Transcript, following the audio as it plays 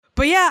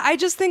But yeah, I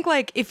just think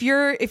like if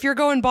you're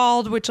going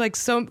bald, which like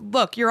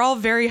look, you're all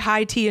very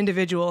high T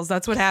individuals.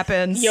 That's what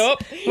happens.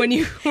 Yup. When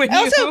you've had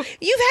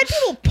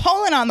people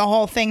pulling on the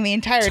whole thing the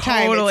entire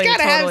time. It's got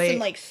to have some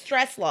like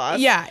stress loss.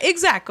 Yeah,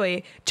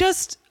 exactly.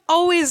 Just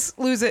always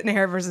lose it in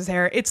hair versus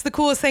hair. It's the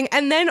coolest thing.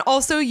 And then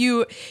also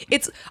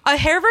it's a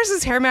hair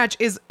versus hair match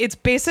it's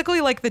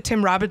basically like the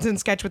Tim Robinson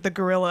sketch with the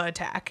gorilla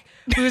attack.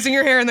 Losing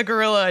your hair in the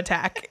gorilla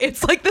attack.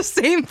 It's like the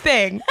same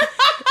thing.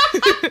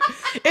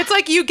 It's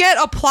like you get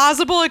a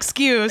plausible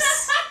excuse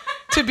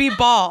to be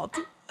bald.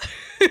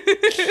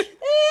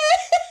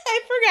 I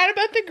forgot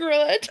about the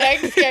gorilla attack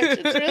sketch.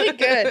 It's really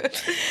good.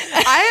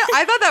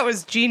 I thought that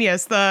was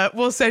genius.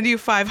 We'll send you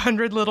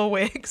 500 little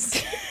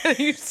wigs.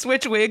 You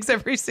switch wigs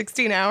every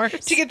 16 hours.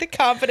 To get the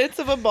confidence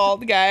of a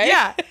bald guy.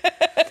 Yeah.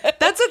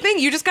 That's the thing.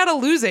 You just got to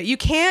lose it. You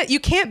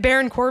can't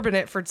Baron Corbin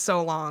it for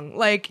so long.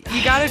 Like,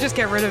 you got to just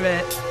get rid of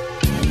it.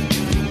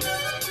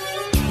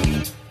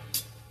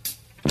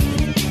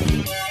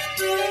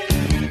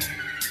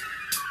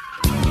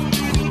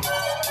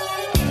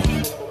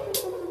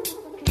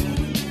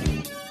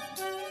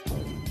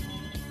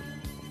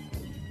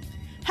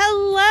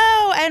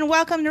 Hello and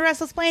welcome to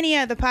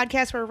WrestleSplania, the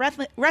podcast where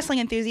wrestling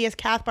enthusiast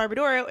Kath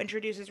Barbadoro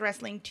introduces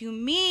wrestling to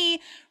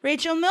me,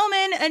 Rachel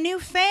Millman, a new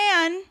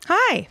fan.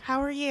 Hi.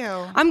 How are you?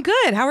 I'm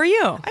good. How are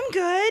you? I'm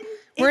good.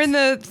 We're in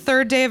the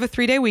third day of a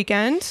 3-day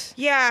weekend.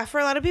 Yeah, for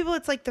a lot of people,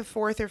 it's like the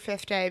fourth or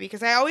fifth day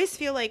because I always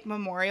feel like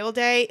Memorial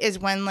Day is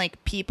when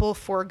like people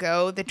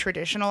forego the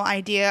traditional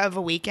idea of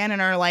a weekend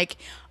and are like,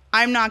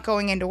 I'm not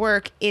going into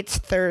work. It's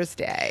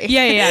Thursday.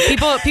 Yeah.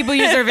 People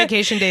use their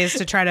vacation days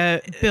to try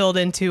to build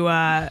into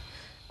a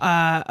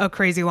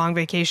crazy long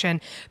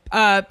vacation.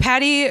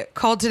 Patty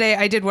called today.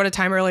 I did What a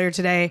Time earlier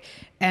today,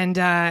 and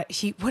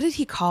what did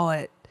he call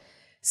it?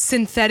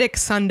 Synthetic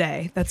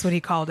Sunday. That's what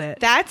he called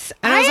it. And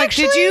I was like,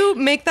 did you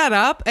make that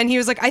up? And he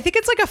was like, I think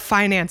it's like a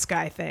finance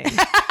guy thing.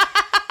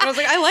 I was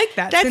like, I like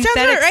that. That Synthetic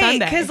sounds right.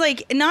 Sunday. Because,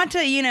 like, not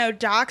to,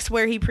 dox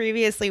where he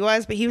previously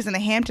was, but he was in the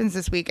Hamptons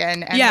this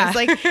weekend. And was,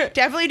 like,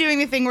 definitely doing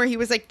the thing where he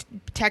was, like,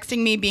 texting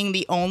me being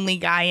the only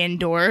guy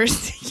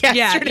indoors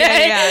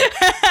yesterday.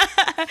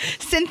 Yeah.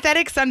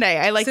 Synthetic Sunday.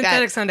 I like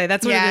Synthetic that. Sunday.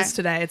 That's what it is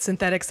today. It's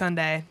Synthetic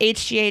Sunday.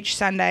 HGH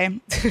Sunday.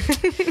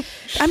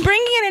 I'm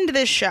bringing it into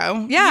this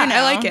show. Yeah,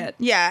 I like it.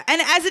 Yeah.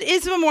 And as it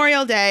is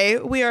Memorial Day,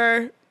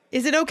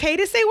 is it okay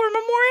to say we're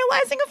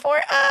memorializing a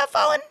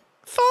fallen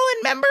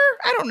member?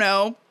 I don't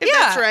know if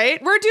that's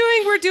right.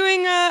 We're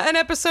doing an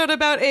episode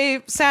about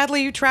a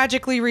sadly,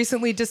 tragically,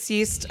 recently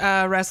deceased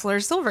wrestler,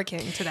 Silver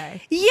King,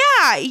 today.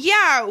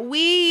 Yeah.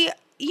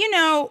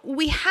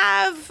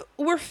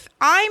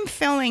 I'm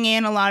filling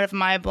in a lot of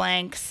my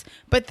blanks,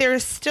 but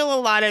there's still a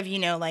lot of,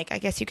 I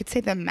guess you could say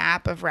the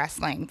map of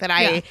wrestling that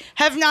I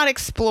have not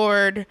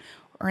explored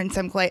or in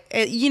some place,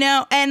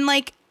 and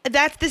like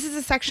this is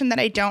a section that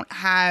I don't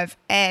have.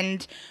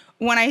 And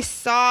when I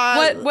saw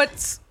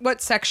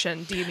what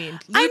section do you mean?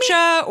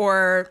 Lucha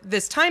or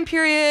this time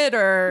period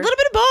or a little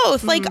bit of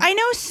both. Like I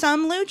know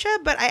some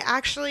lucha, but I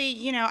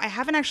actually, I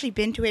haven't actually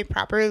been to a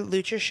proper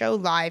lucha show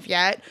live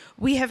yet.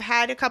 We have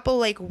had a couple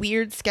like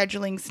weird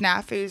scheduling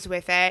snafus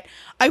with it.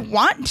 I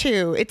want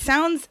to. It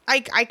sounds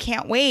like I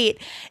can't wait.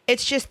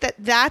 It's just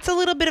that's a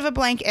little bit of a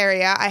blank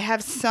area. I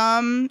have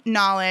some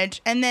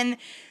knowledge, and then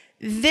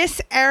this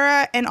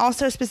era, and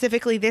also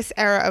specifically this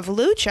era of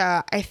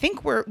lucha, I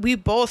think we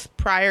both,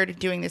 prior to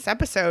doing this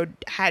episode,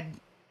 had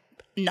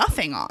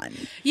nothing on.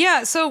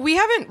 Yeah, so we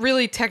haven't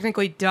really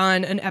technically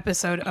done an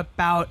episode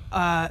about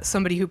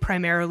somebody who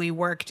primarily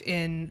worked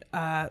in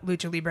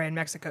Lucha Libre in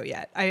Mexico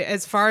yet.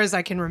 As far as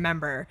I can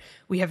remember,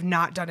 we have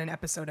not done an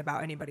episode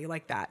about anybody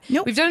like that.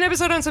 Nope. We've done an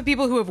episode on some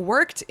people who have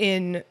worked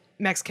in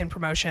Mexican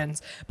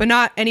promotions, but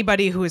not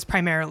anybody who is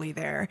primarily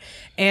there.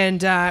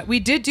 And we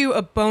did do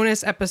a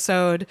bonus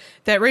episode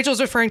that Rachel's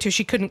referring to.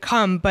 She couldn't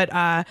come, but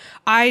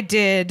I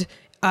did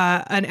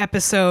an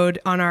episode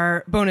on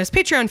our bonus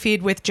Patreon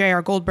feed with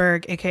JR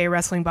Goldberg, aka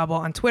Wrestling Bubble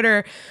on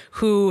Twitter,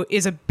 who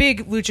is a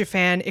big Lucha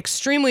fan,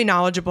 extremely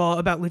knowledgeable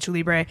about Lucha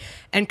Libre,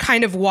 and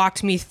kind of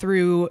walked me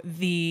through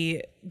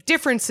the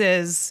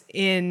differences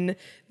in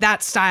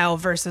that style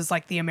versus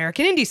like the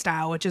American indie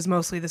style, which is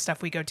mostly the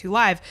stuff we go to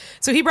live.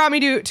 So he brought me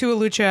to a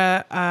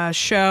Lucha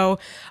show.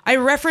 I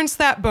referenced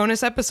that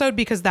bonus episode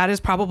because that is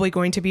probably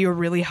going to be a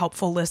really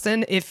helpful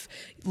listen if,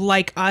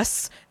 like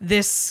us,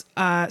 this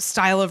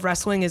style of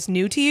wrestling is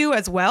new to you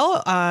as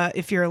well,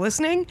 if you're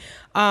listening.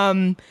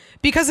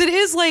 Because it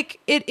is like,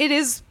 it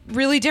is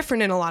really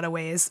different in a lot of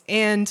ways.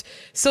 And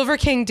Silver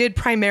King did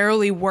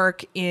primarily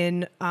work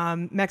in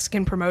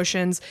Mexican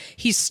promotions.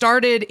 He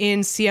started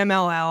in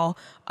CMLL,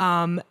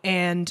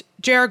 and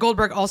JR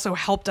Goldberg also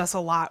helped us a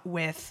lot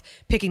with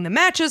picking the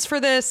matches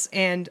for this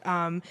and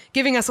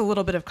giving us a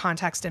little bit of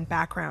context and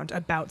background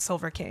about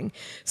Silver King.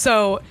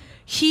 So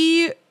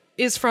he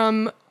is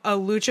from a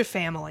lucha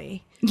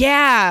family.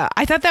 Yeah,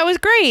 I thought that was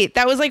great.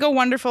 That was like a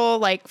wonderful,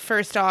 like,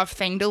 first off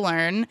thing to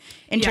learn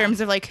in terms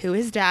of like who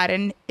his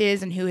dad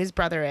is and who his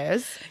brother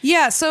is.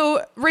 Yeah.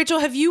 So, Rachel,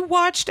 have you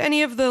watched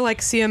any of the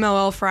like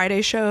CMLL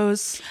Friday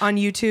shows on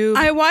YouTube?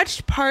 I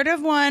watched part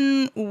of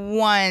one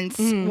once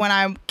when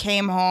I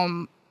came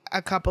home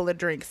a couple of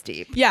drinks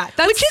deep. Yeah,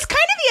 which is kind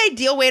of the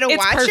ideal way to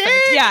watch perfect.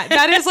 it. Yeah,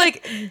 that is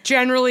like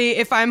generally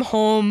if I'm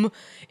home,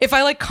 if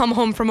I like come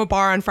home from a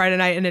bar on Friday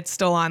night and it's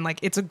still on, like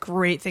it's a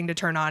great thing to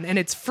turn on, and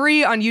it's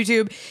free on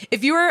YouTube.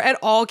 If you are at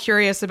all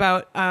curious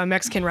about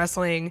Mexican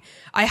wrestling,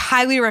 I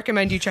highly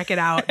recommend you check it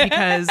out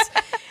because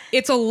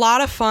it's a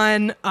lot of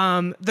fun.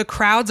 The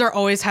crowds are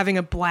always having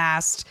a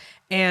blast,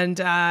 and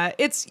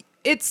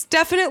it's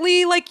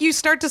definitely like you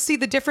start to see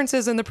the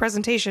differences in the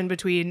presentation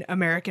between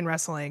American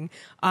wrestling.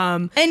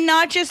 And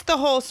not just the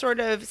whole sort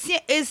of,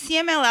 is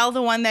CMLL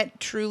the one that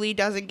truly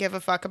doesn't give a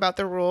fuck about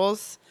the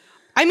rules?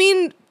 I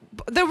mean,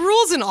 the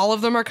rules in all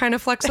of them are kind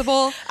of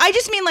flexible. I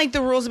just mean like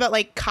the rules about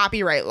like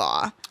copyright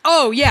law.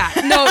 Oh yeah,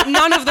 no,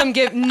 none of them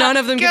give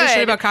a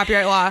shit about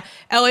copyright law.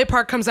 LA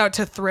Park comes out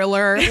to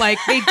Thriller, like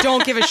they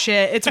don't give a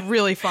shit. It's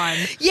really fun.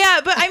 Yeah,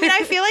 but I mean,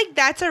 I feel like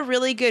that's a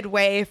really good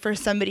way for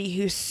somebody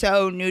who's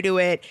so new to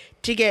it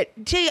to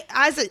get to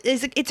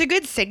it's a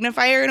good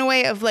signifier in a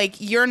way of like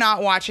you're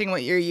not watching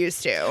what you're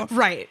used to.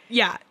 Right.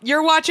 Yeah,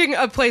 you're watching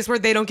a place where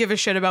they don't give a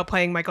shit about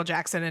playing Michael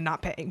Jackson and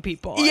not paying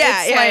people.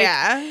 Yeah,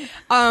 yeah.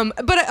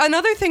 But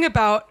another thing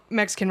about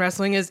Mexican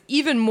wrestling is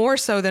even more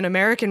so than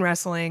American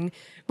wrestling,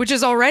 which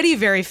is already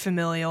very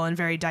familial and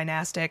very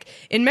dynastic.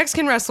 In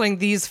Mexican wrestling,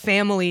 these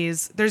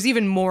families, there's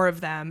even more of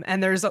them,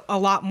 and there's a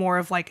lot more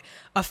of like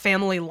a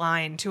family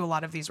line to a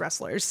lot of these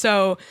wrestlers.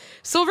 So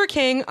Silver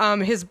King,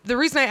 the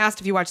reason I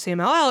asked if you watch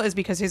CMLL is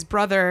because his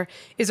brother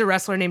is a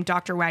wrestler named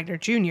Dr. Wagner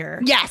Jr.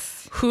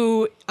 Yes.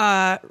 Who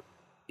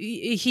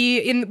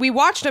we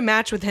watched a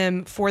match with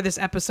him for this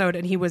episode,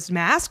 and he was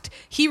masked.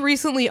 He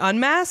recently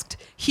unmasked.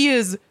 He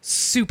is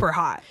super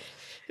hot.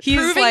 He's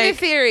proving like, the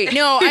theory.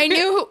 No,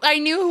 I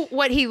knew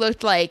what he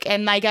looked like,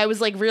 and like I was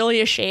like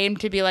really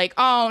ashamed to be like,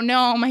 oh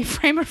no, my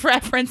frame of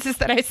reference is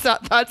that I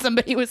thought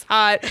somebody was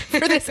hot for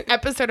this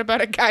episode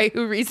about a guy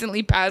who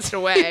recently passed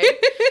away.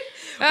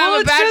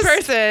 I'm a bad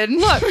person.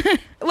 Look,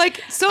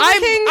 like Silver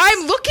King.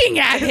 I'm looking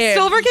at him.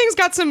 Silver King's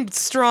got some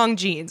strong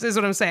genes, is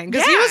what I'm saying.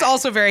 Because he was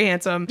also very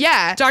handsome.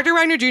 Yeah. Dr.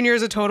 Wagner Jr.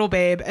 is a total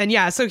babe. And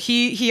yeah, so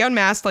he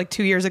unmasked like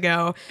 2 years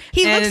ago.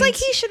 He looks like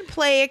he should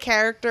play a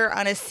character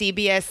on a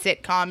CBS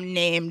sitcom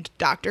named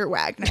Dr.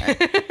 Wagner.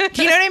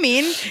 Do you know what I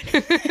mean?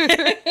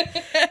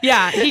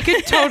 Yeah, he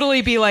could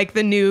totally be like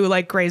the new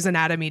like Grey's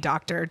Anatomy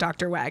doctor,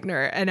 Dr.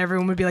 Wagner. And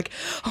everyone would be like,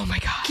 oh my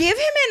God. Give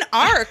him an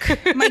arc.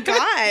 My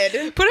God.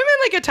 Put him in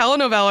like a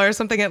telenovela or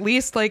something at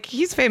least. Like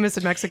he's famous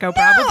in Mexico,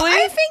 probably.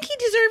 I think he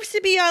deserves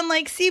to be on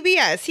like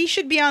CBS. He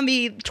should be on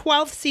the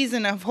 12th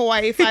season of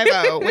Hawaii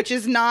Five-0, which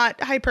is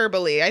not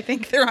hyperbole. I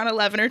think they're on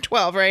 11 or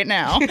 12 right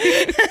now.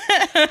 He's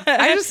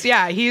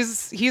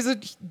a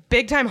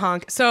big time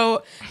hunk.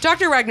 So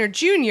Dr. Wagner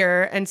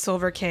Jr. and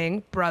Silver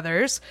King,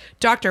 brothers.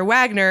 Dr.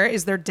 Wagner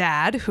is their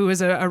dad, who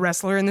is a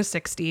wrestler in the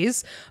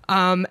 60s.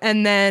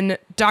 And then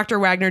Dr.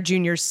 Wagner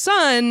Jr.'s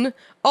son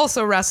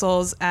also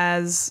wrestles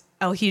as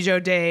El Hijo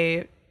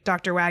de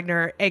Dr.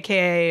 Wagner,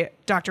 aka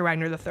Dr.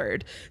 Wagner III.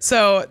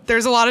 So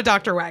there's a lot of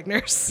Dr.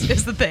 Wagners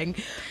is the thing.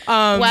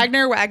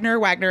 Wagner,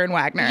 and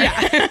Wagner.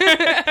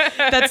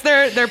 Yeah. That's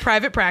their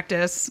private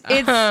practice.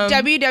 It's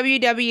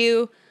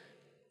WWWK.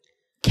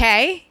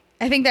 I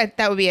think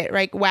that would be it,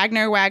 right?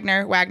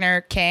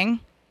 Wagner, King.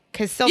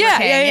 Because Silver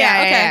King.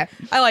 Yeah.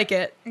 I like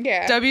it.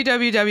 Yeah.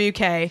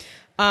 WWWK.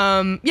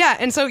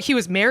 And so he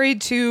was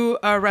married to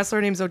a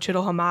wrestler named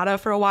Xochitl Hamada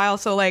for a while.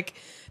 So like,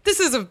 this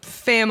is a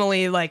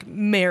family like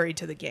married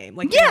to the game.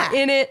 Like they're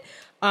in it.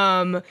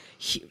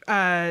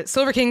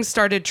 Silver King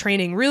started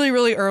training really,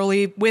 really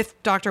early with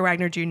Dr.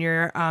 Wagner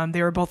Jr.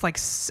 They were both like,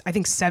 I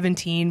think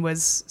 17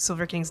 was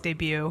Silver King's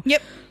debut.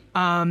 Yep.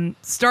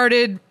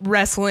 Started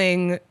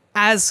wrestling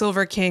as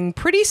Silver King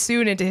pretty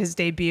soon into his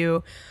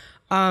debut.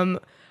 I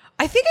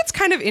think it's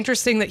kind of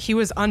interesting that he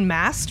was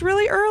unmasked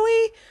really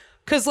early.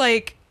 'Cause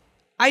like,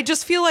 I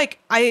just feel like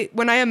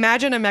when I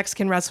imagine a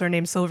Mexican wrestler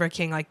named Silver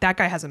King, like that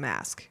guy has a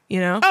mask, you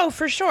know? Oh,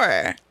 for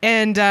sure.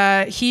 And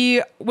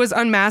he was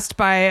unmasked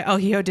by El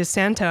Hijo de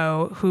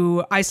Santo,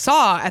 who I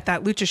saw at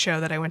that lucha show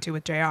that I went to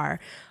with JR,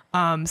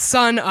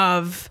 son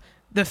of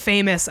the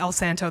famous El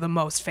Santo, the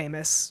most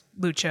famous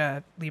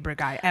lucha libre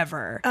guy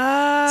ever.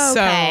 Oh,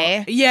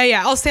 okay. So,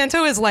 yeah. El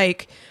Santo is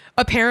like,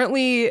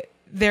 apparently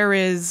there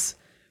is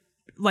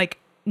like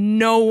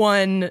no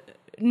one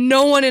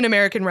in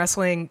American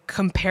wrestling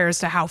compares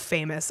to how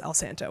famous El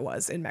Santo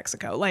was in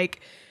Mexico.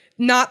 Like,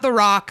 not The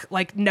Rock,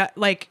 fuck The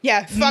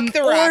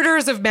Rock.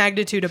 Orders of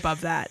magnitude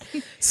above that.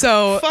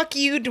 So fuck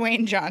you,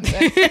 Dwayne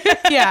Johnson.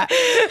 yeah.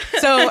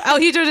 So El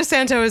Hijo de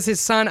Santo is his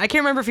son. I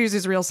can't remember if he was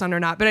his real son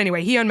or not, but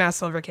anyway, he unmasked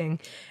Silver King,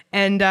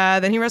 and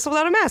then he wrestled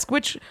without a mask,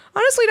 which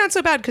honestly not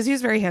so bad because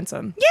he's very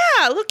handsome.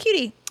 Yeah, little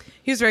cutie.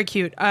 He was very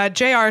cute.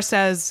 JR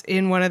says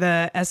in one of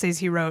the essays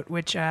he wrote,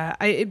 which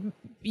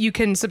you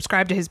can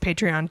subscribe to his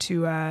Patreon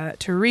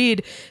to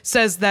read,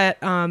 says that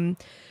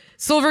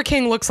Silver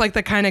King looks like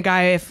the kind of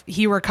guy, if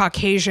he were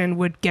Caucasian,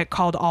 would get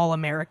called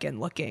all-American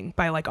looking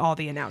by like all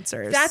the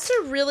announcers. I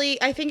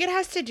think it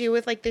has to do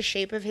with like the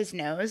shape of his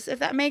nose, if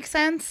that makes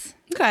sense.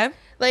 Okay.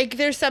 Like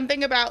there's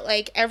something about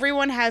like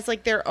everyone has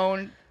like their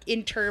own,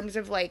 in terms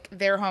of like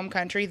their home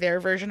country, their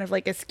version of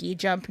like a ski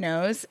jump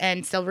nose,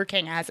 and Silver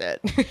King has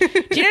it. Do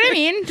you know what I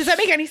mean? Does that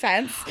make any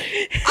sense?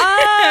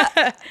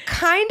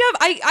 Kind of.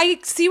 I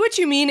see what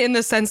you mean in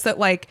the sense that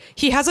like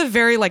he has a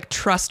very like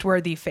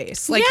trustworthy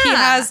face. Like he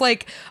has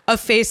like a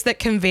face that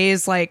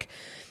conveys like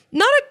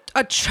not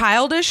a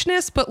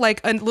childishness, but like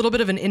a little bit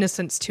of an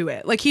innocence to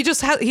it. Like he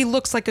just he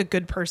looks like a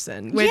good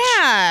person, which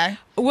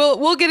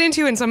we'll get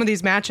into in some of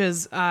these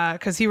matches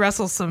because he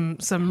wrestles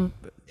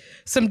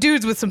some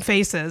dudes with some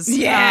faces.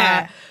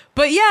 Yeah.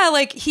 But yeah,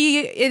 like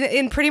he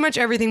in pretty much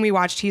everything we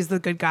watched, he's the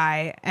good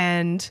guy,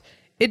 and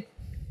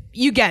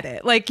you get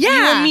it. Like you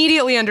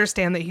immediately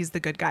understand that he's the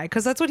good guy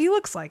because that's what he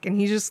looks like, and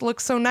he just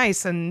looks so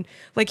nice, and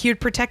like he would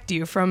protect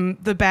you from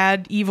the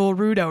bad, evil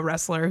Rudo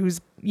wrestler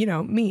who's, you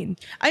know, mean.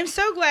 I'm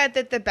so glad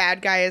that the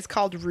bad guy is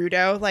called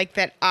Rudo, like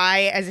that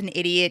I, as an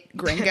idiot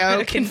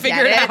gringo, can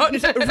figure it out.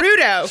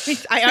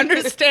 Rudo. I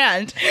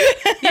understand.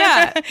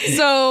 Yeah.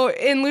 So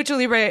in Lucha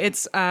Libre,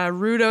 it's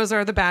Rudos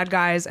are the bad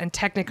guys and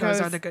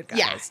Technicos are the good guys.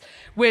 Yeah.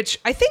 Which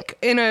I think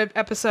in the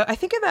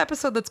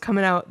episode that's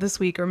coming out this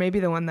week, or maybe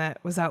the one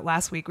that was out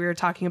last week, we were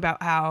talking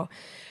about how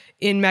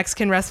in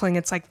Mexican wrestling,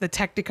 it's like the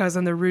Technicos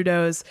and the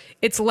Rudos.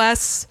 It's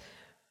less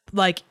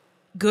like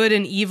good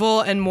and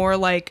evil and more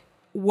like,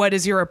 what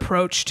is your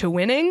approach to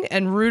winning?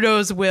 And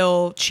Rudos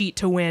will cheat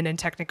to win and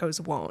Technicos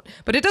won't.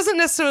 But it doesn't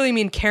necessarily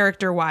mean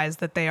character-wise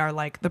that they are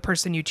like the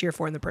person you cheer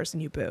for and the person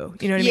you boo.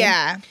 You know what I mean?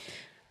 Yeah.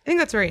 I think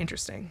that's very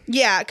interesting.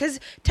 Yeah, because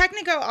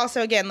Technico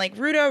also, again, like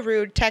Rudo,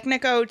 rude.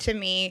 Technico to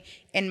me,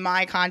 in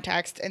my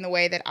context, in the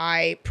way that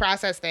I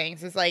process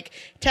things, is like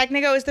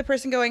Technico is the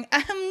person going,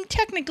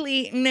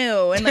 technically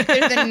no, and like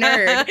they're the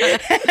nerd.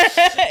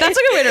 That's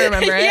a good way to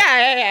remember it.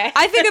 Yeah.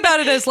 I think about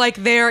it as like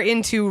they're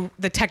into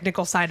the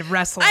technical side of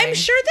wrestling. I'm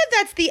sure that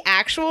that's the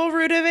actual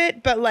root of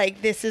it, but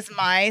like this is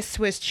my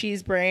Swiss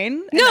cheese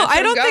brain. No,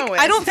 I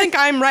don't think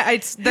I'm right.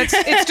 It's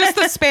just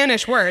the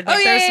Spanish word.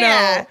 Like,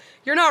 yeah.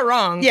 You're not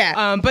wrong.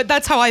 Yeah. But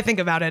that's how I think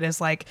about it,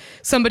 is like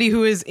somebody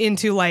who is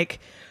into like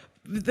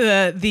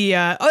the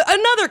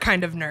another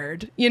kind of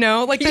nerd, you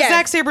know, like the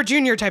Zack Sabre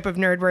Jr. type of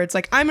nerd, where it's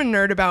like, I'm a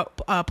nerd about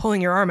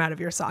pulling your arm out of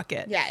your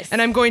socket. Yes. And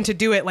I'm going to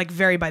do it like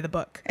very by the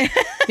book,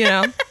 you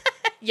know?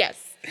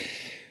 Yes.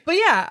 But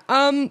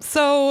yeah,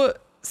 so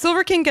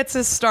Silver King gets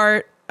his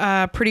start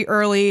pretty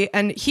early,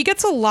 and he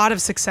gets a lot of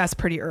success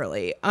pretty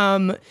early.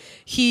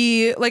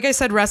 He, like I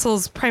said,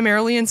 wrestles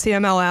primarily in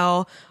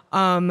CMLL.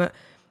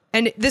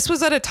 And this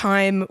was at a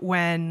time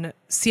when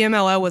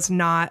CMLL was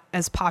not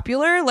as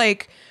popular.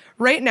 Like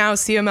right now,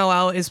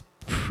 CMLL is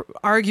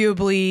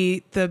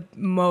arguably the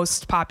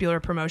most popular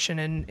promotion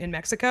in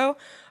Mexico.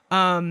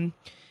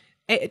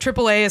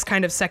 AAA is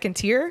kind of second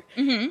tier.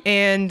 Mm-hmm.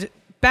 And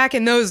back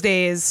in those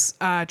days,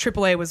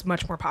 AAA was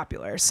much more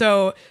popular.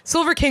 So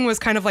Silver King was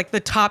kind of like the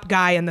top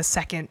guy in the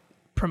second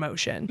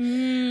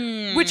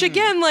promotion, which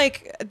again,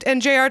 like,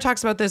 and JR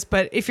talks about this,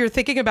 but if you're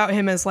thinking about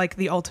him as like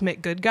the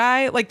ultimate good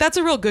guy, like that's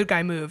a real good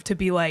guy move to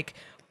be like,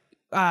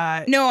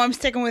 no, I'm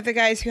sticking with the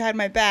guys who had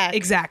my back.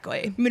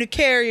 Exactly. I'm going to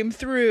carry him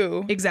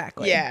through.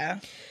 Exactly. Yeah.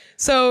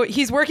 So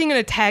he's working in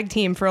a tag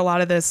team for a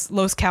lot of this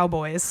Los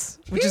Cowboys,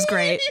 which is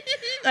great.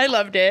 I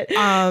loved it.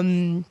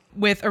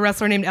 With a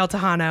wrestler named El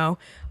Tejano.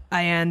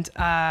 And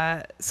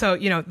so,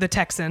 you know, the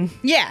Texan.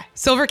 Yeah.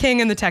 Silver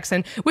King and the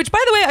Texan. Which,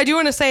 by the way, I do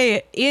want to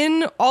say,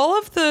 in all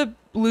of the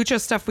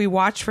lucha stuff we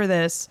watch for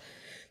this,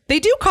 they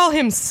do call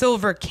him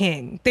Silver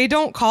King. They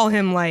don't call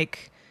him,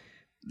 like,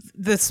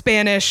 the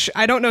Spanish.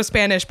 I don't know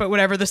Spanish, but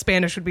whatever the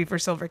Spanish would be for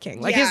Silver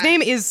King. Like, his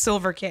name is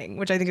Silver King,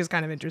 which I think is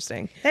kind of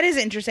interesting. That is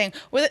interesting.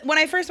 When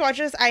I first watched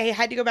this, I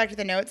had to go back to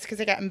the notes because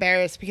I got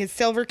embarrassed, because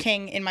Silver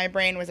King in my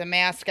brain was a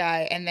mask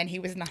guy, and then he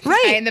was not the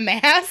guy in the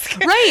mask.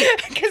 Right.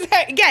 Because,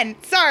 again,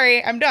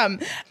 sorry, I'm dumb.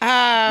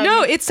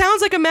 No, it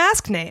sounds like a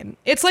mask name.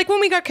 It's like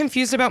when we got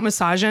confused about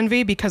Massage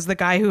Envy because the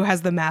guy who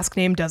has the mask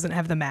name doesn't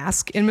have the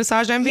mask in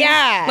Massage Envy.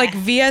 Yeah. Like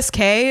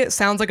VSK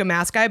sounds like a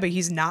mask guy, but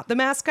he's not the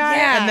mask guy.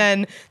 Yeah. And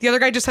then the other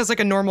guy just has like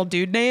a normal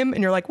dude name,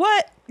 and you're like,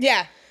 what?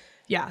 Yeah.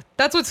 Yeah,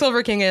 that's what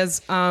Silver King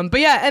is. But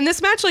yeah, and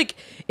this match, like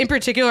in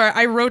particular,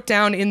 I wrote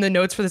down in the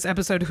notes for this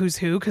episode who's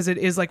who, because it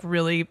is like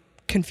really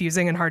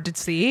confusing and hard to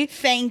see.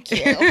 Thank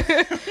you.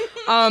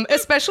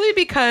 Especially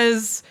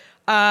because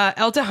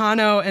El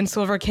Tejano and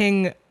Silver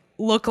King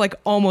look like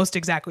almost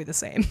exactly the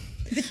same.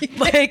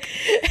 Like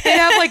they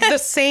have like the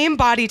same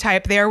body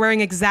type. They are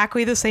wearing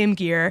exactly the same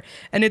gear.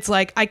 And it's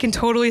like, I can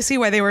totally see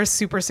why they were a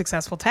super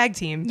successful tag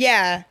team.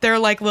 Yeah. They're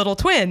like little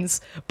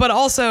twins. But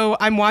also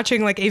I'm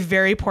watching like a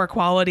very poor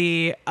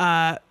quality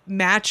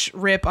match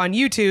rip on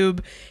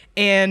YouTube.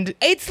 And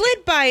it's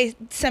lit by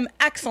some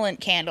excellent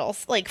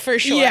candles, like for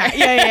sure.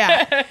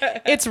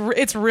 Yeah.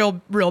 It's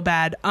real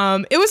bad.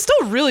 It was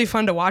still really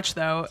fun to watch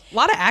though. A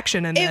lot of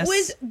action in this. It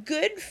was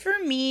good for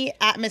me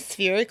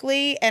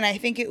atmospherically, and I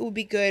think it will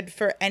be good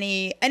for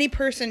any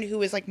person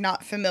who is like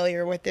not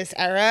familiar with this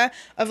era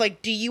of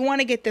like, do you want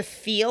to get the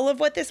feel of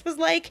what this was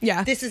like?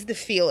 Yeah. This is the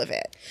feel of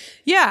it.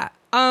 Yeah.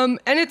 And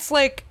it's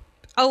like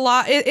a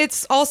lot.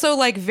 It's also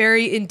like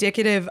very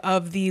indicative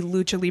of the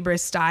Lucha Libre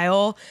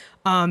style,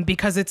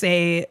 because it's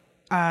a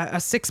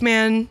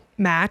 6-man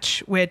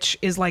match, which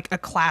is like a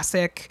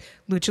classic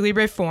Lucha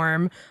Libre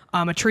form,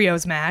 a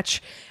trios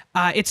match.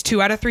 It's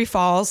 2 out of 3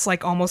 falls,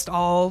 like almost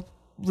all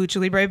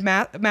Lucha Libre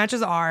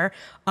matches are.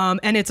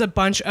 And it's a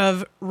bunch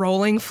of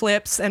rolling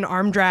flips and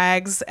arm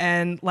drags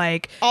and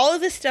like all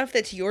of the stuff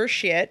that's your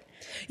shit.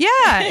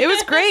 Yeah, it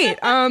was great.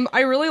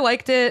 I really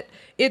liked it.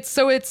 It's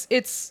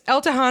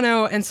El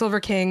Tejano and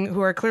Silver King,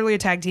 who are clearly a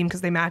tag team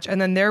because they match,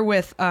 and then they're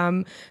with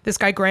this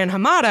guy Gran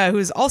Hamada,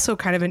 who's also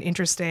kind of an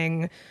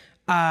interesting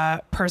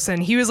person.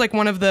 He was like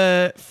one of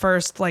the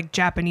first like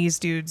Japanese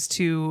dudes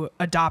to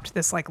adopt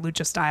this like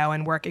lucha style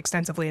and work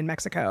extensively in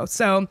Mexico.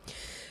 So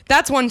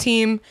that's one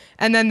team,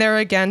 and then they're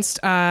against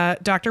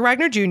Dr.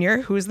 Wagner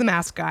Jr., who is the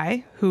mask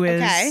guy, who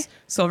is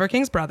Silver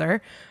King's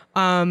brother.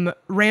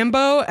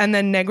 Rambo, and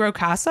then Negro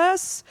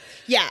Casas.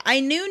 Yeah,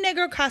 I knew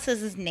Negro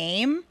Casas'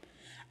 name.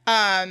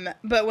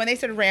 But when they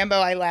said Rambo,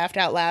 I laughed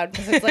out loud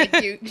because it's like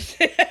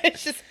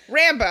it's just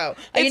Rambo.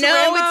 It's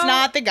Rambo, it's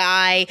not the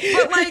guy.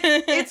 But like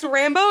it's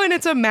Rambo and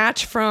it's a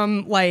match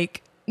from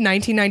like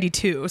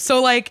 1992.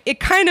 So like it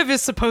kind of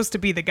is supposed to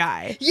be the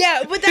guy.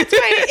 Yeah, but that's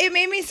why it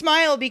made me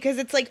smile, because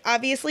it's like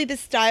obviously the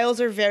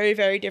styles are very,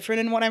 very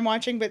different in what I'm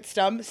watching, but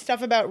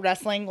stuff about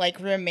wrestling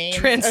like remains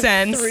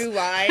transcends a through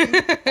line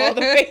all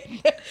the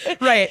way.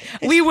 Right.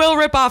 We will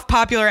rip off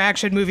popular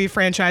action movie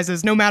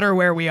franchises no matter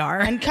where we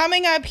are. And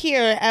coming up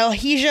here, El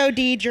Hijo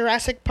de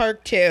Jurassic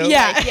Park 2.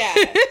 Yeah. Like,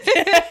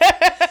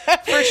 yeah.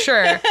 For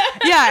sure.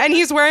 Yeah, and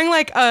he's wearing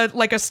like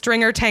a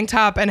stringer tank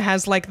top and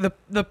has like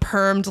the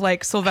permed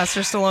like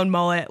Sylvester Stallone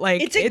mullet.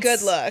 Like it's a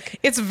good look.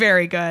 It's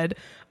very good.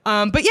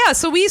 But yeah,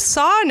 so we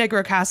saw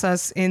Negro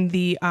Casas in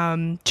the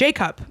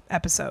J-Cup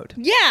episode.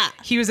 Yeah.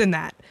 He was in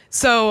that.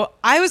 So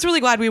I was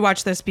really glad we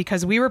watched this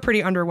because we were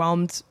pretty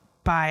underwhelmed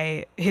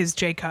by his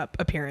J-Cup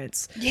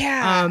appearance.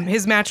 Yeah.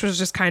 His match was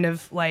just kind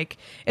of like,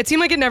 it seemed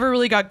like it never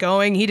really got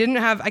going. He didn't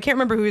have, I can't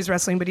remember who he was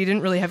wrestling, but he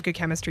didn't really have good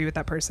chemistry with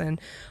that person.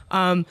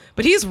 But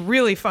he's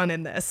really fun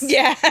in this.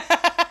 Yeah.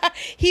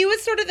 He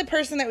was sort of the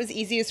person that was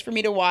easiest for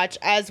me to watch,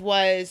 as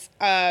was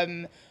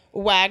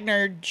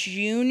Wagner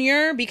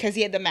Jr., because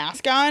he had the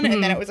mask on,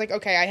 and then it was like,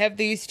 okay, I have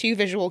these 2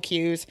 visual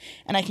cues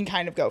and I can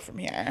kind of go from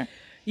here.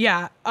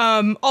 Yeah.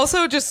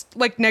 Also just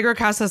like Negro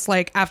Casas,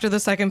 like after the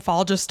second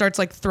fall just starts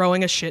like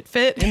throwing a shit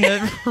fit in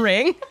the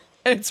ring,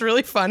 and it's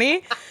really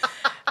funny.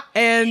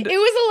 And it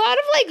was a lot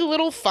of like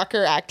little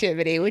fucker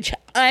activity, which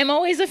I'm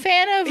always a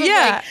fan of.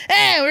 Yeah.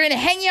 Like, we're going to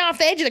hang you off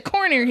the edge of the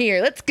corner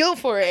here. Let's go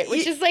for it.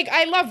 Which is like,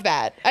 I love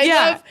that.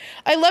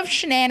 I love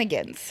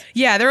shenanigans.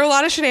 Yeah, there were a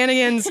lot of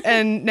shenanigans,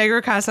 and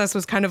Negro Casas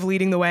was kind of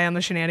leading the way on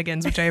the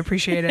shenanigans, which I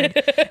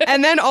appreciated.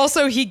 And then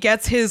also he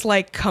gets his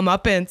like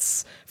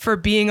comeuppance for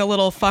being a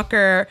little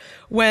fucker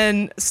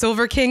when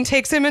Silver King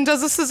takes him and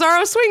does a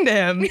Cesaro swing to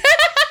him,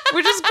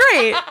 which is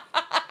great.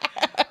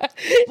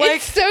 Like,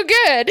 it's so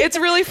good. It's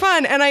really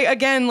fun. And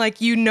again,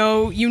 like, you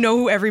know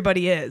who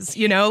everybody is,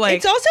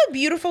 like it's also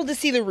beautiful to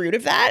see the root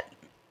of that.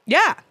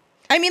 Yeah.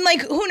 I mean,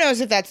 like, who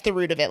knows if that's the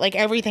root of it? Like,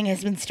 everything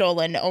has been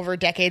stolen over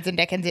decades and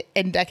decades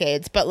and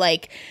decades. But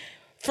like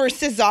for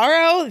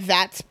Cesaro,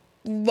 that's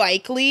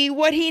likely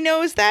what he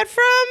knows that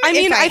from. I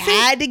mean, I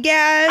had to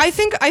guess.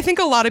 I think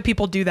a lot of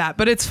people do that,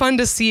 but it's fun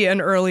to see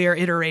an earlier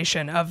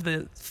iteration of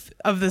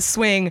the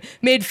swing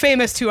made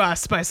famous to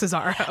us by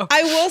Cesaro.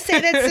 I will say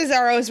that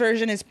Cesaro's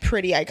version is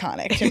pretty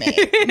iconic to me.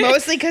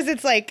 Mostly because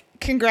it's like,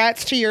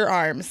 congrats to your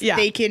arms. Yeah.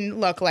 They can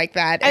look like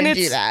that and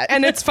do that.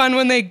 And it's fun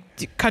when they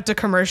cut to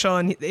commercial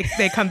and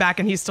they come back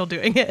and he's still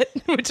doing it,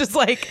 which is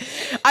like,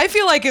 I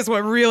feel like is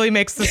what really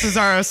makes the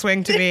Cesaro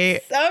swing to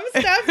me. Some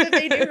stuff that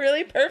they do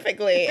really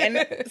perfectly, and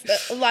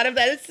a lot of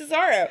that is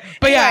Cesaro.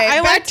 But anyway, yeah, I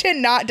liked to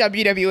not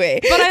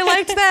WWE. But I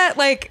liked that,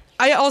 like,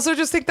 I also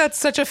just think that's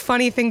such a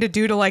funny thing to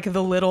do to like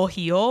the little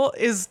heel,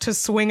 is to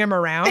swing him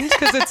around,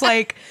 because it's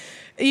like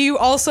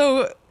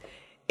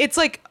it's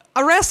like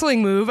a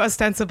wrestling move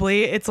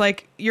ostensibly. It's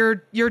like you're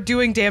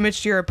doing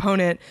damage to your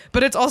opponent,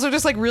 but it's also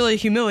just like really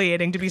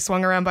humiliating to be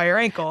swung around by your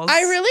ankles.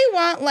 I really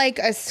want like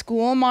a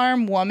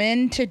schoolmarm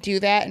woman to do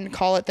that and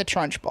call it the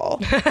Trunch Bowl.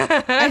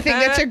 I think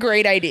that's a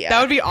great idea. That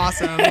would be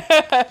awesome.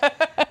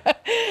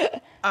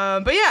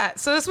 But yeah,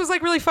 so this was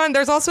like really fun.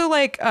 There's also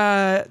like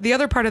the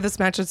other part of this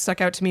match that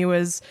stuck out to me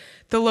was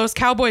the Los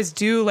Cowboys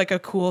do like a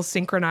cool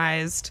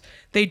synchronized.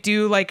 They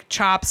do like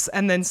chops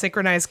and then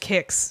synchronized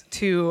kicks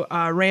to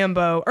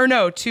Rambo, or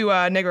no, to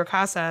Negro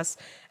Casas,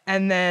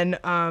 and then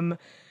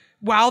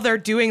while they're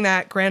doing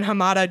that, Gran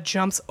Hamada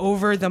jumps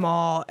over them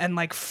all and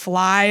like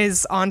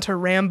flies onto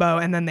Rambo,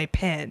 and then they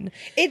pin.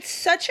 It's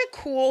such a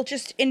cool,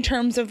 just in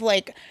terms of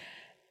like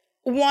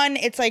one,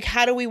 it's like,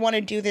 how do we want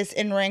to do this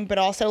in ring, but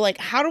also like,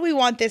 how do we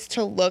want this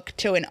to look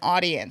to an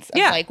audience? Of,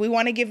 like, we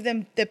want to give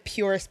them the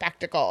pure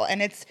spectacle.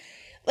 And it's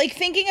like,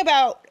 thinking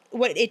about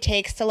what it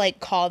takes to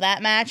like call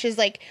that match is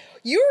like,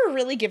 you're a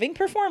really giving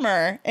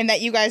performer, and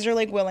that you guys are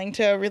like willing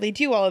to really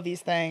do all of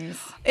these things.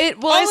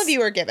 All of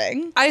you are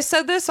giving. I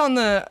said this on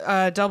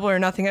the Double or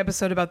Nothing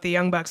episode about the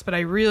Young Bucks, but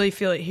I really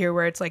feel it here,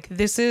 where it's like,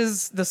 this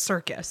is the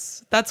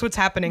circus. That's what's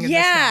happening in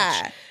this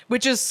match,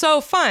 which is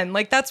so fun.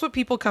 Like, that's what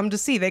people come to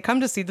see. They come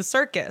to see the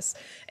circus.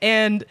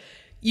 And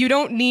you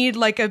don't need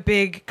like a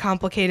big,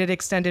 complicated,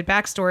 extended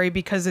backstory,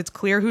 because it's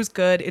clear who's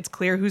good. It's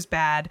clear who's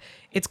bad.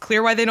 It's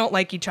clear why they don't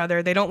like each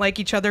other. They don't like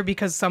each other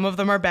because some of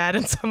them are bad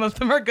and some of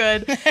them are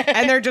good.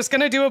 And they're just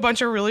going to do a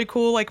bunch of really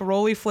cool, like,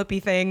 roly flippy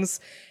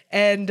things.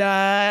 And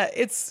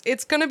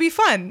it's going to be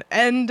fun.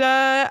 And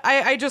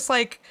I just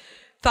like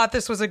thought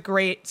this was a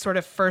great sort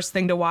of first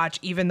thing to watch,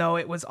 even though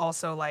it was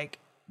also like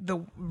the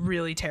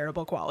really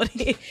terrible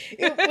quality.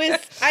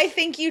 I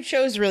think you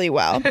chose really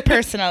well,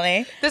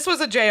 personally. This was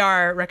a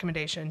JR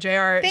recommendation.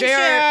 Thanks,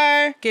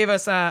 JR gave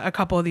us a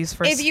couple of these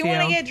first. If you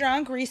want to get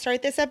drunk,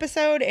 restart this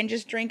episode and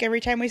just drink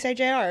every time we say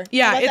JR.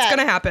 Yeah, it's going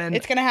to happen.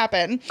 It's going to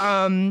happen.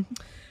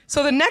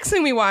 So the next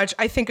thing we watch,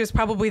 I think, is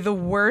probably the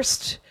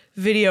worst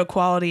video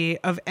quality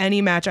of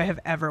any match I have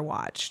ever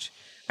watched.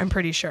 I'm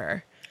pretty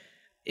sure.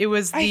 It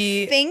was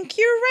I think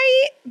you're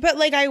right, but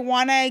like, I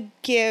want to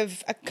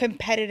give a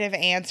competitive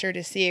answer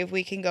to see if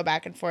we can go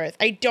back and forth.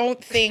 I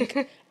don't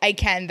think I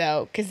can,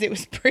 though, because it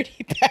was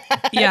pretty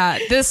bad. Yeah,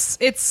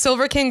 it's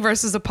Silver King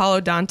versus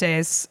Apollo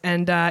Dantes,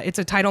 and it's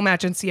a title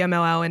match in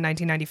CMLL in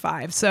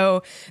 1995.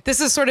 So this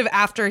is sort of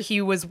after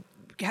he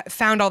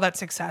found all that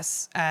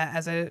success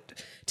as a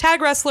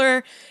tag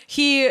wrestler.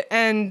 He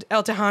and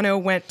El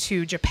Tejano went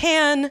to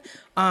Japan,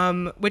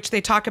 which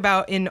they talk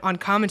about on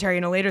commentary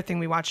in a later thing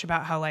we watched,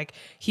 about how like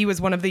he was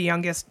one of the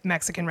youngest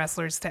Mexican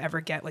wrestlers to ever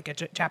get like a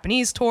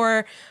Japanese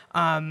tour.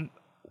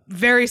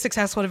 Very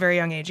successful at a very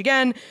young age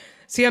again.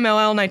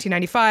 CMLL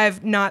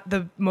 1995, not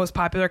the most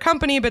popular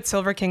company, but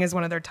Silver King is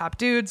one of their top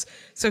dudes.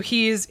 So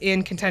he's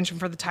in contention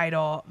for the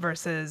title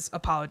versus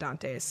Apollo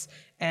Dantes.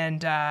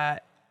 And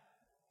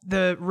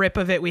the rip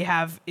of it we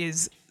have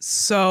is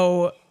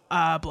so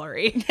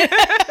blurry.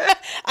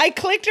 I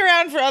clicked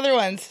around for other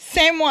ones.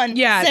 Same one.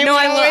 Yeah, Same no,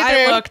 one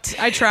I looked.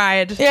 I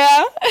tried.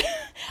 Yeah.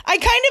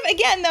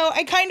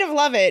 I kind of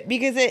love it,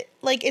 because it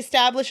like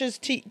establishes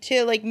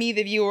to like me,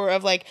 the viewer,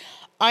 of like,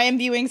 I am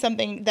viewing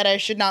something that I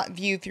should not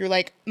view through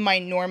like my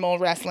normal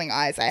wrestling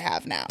eyes I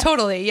have now.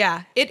 Totally,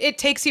 yeah. It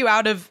takes you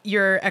out of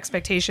your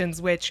expectations,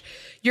 which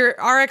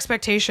our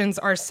expectations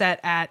are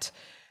set at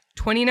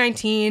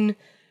 2019,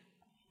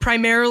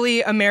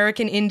 primarily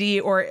American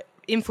indie or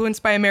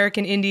influenced by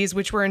American indies,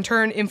 which were in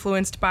turn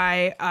influenced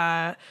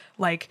by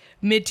like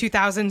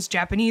mid-2000s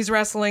Japanese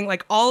wrestling.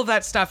 Like, all of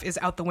that stuff is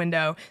out the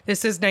window. This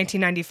is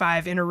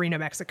 1995 in Arena,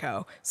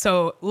 Mexico.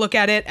 So look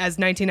at it as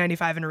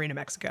 1995 in Arena,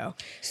 Mexico.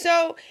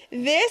 So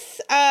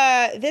this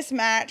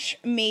match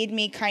made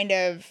me kind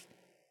of,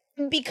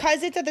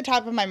 because it's at the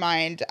top of my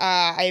mind,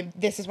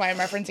 this is why I'm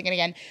referencing it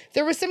again.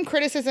 There was some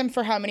criticism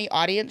for how many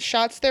audience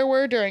shots there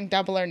were during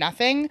Double or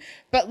Nothing,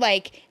 but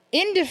like,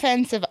 in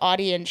defense of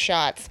audience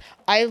shots,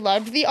 I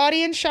loved the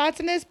audience shots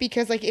in this,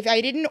 because like, if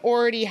I didn't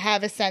already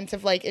have a sense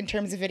of like, in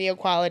terms of video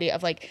quality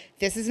of like,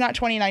 this is not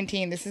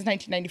 2019, this is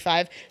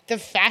 1995, the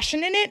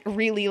fashion in it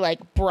really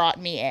like brought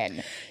me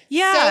in.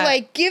 Yeah. So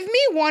like, give me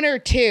one or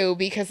two,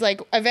 because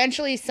like,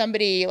 eventually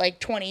somebody like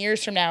 20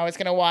 years from now is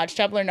going to watch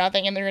Double or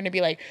Nothing, and they're going to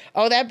be like,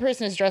 oh, that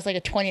person is dressed like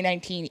a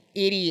 2019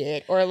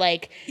 idiot, or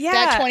like,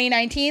 that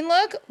 2019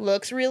 look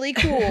looks really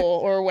cool,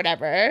 or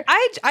whatever.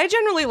 I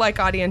generally like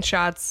audience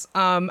shots.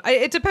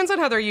 It depends on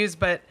how they're used,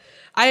 but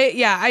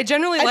I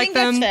generally like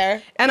them. I think that's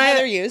fair. And how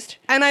they're used.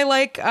 And I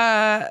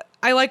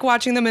like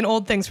watching them in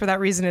old things for that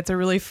reason. It's a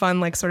really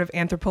fun, like, sort of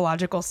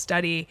anthropological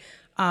study.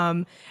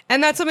 And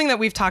that's something that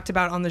we've talked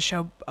about on the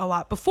show a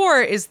lot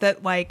before, is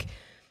that like,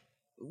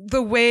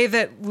 the way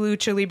that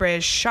Lucha Libre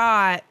is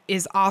shot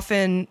is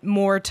often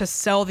more to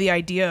sell the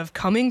idea of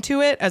coming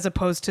to it, as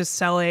opposed to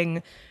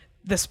selling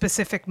the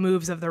specific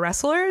moves of the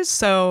wrestlers.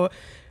 So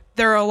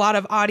there are a lot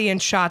of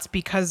audience shots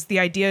because the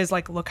idea is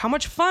like, look how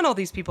much fun all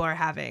these people are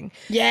having.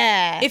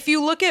 Yeah. If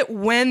you look at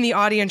when the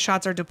audience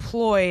shots are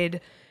deployed,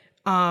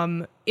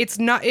 it's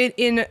not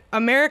in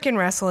American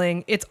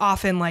wrestling. It's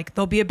often like,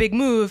 there'll be a big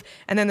move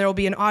and then there'll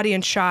be an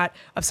audience shot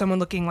of someone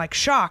looking like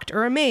shocked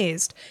or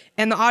amazed.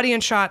 And the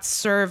audience shots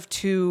serve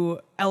to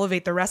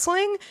elevate the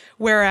wrestling.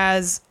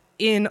 Whereas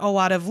in a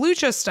lot of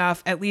Lucha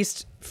stuff, at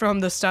least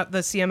from the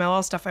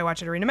CMLL stuff I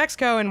watch at Arena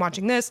Mexico and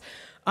watching this,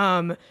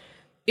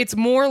 it's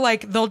more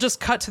like they'll just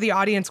cut to the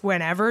audience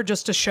whenever,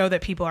 just to show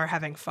that people are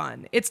having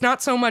fun. It's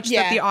not so much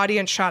that the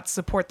audience shots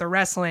support the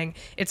wrestling.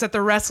 It's that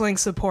the wrestling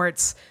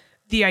supports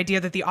the idea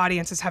that the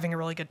audience is having a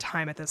really good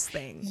time at this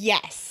thing.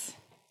 Yes.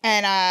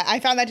 And I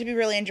found that to be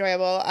really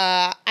enjoyable.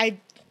 I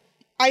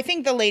I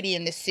think the lady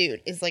in the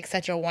suit is like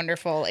such a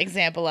wonderful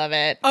example of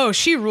it. Oh,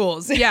 she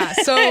rules. Yeah.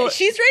 So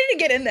she's ready to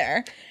get in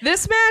there.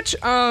 this match,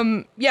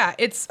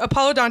 it's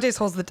Apollo Dantes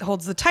holds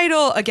the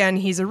title. Again,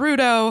 he's a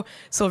Rudo.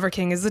 Silver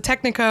King is the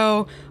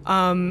Technico.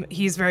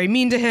 He's very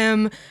mean to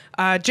him.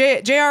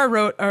 JR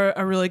wrote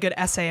a really good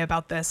essay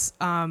about this,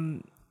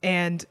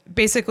 and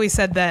basically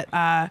said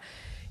that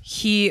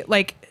he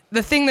like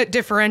the thing that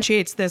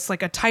differentiates this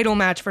like a title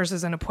match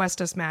versus an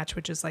apuestas match,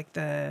 which is like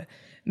the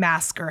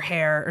mask or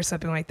hair or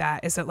something like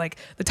that, is that like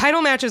the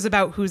title match is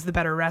about who's the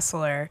better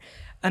wrestler.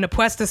 An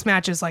apuestas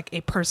match is like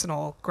a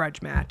personal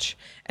grudge match.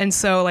 And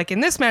so like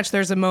in this match,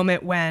 there's a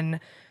moment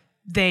when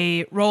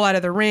they roll out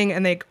of the ring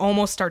and they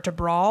almost start to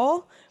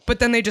brawl, but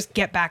then they just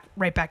get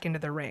right back into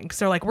the ring.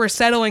 So like we're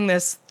settling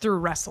this through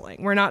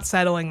wrestling. We're not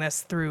settling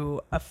this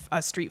through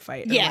a street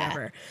fight or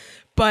whatever.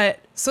 But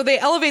so they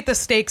elevate the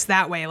stakes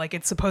that way. Like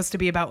it's supposed to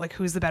be about like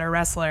who's the better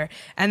wrestler.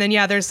 And then,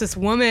 there's this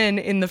woman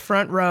in the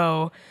front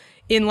row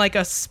in like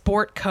a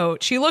sport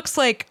coat. She looks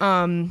like,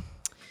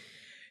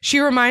 she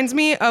reminds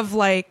me of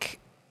like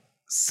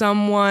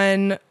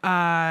someone,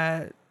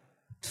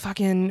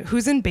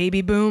 who's in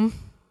Baby Boom?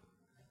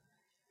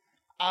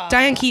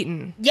 Diane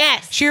Keaton.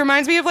 Yes. She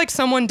reminds me of like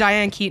someone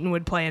Diane Keaton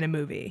would play in a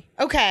movie.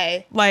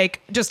 Okay. Like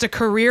just a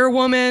career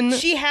woman.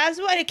 She has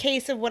a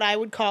case of what I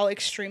would call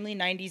extremely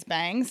 90s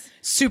bangs.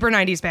 Super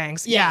 90s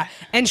bangs. Yeah.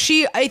 And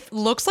it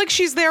looks like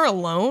she's there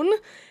alone,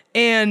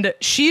 and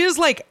she is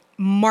like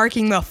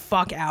marking the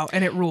fuck out,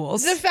 and it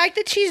rules. The fact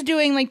that she's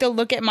doing like the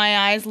look at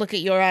my eyes, look at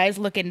your eyes,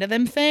 look into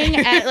them thing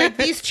at like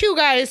these two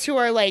guys who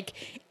are like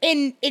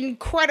in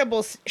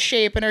incredible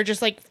shape and are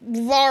just like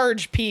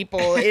large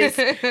people is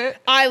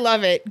I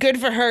love it. Good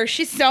for her.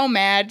 She's so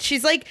mad. She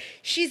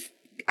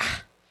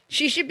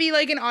should be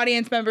like an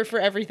audience member for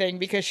everything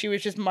because she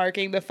was just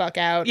marking the fuck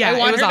out. Yeah, I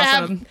want it was her to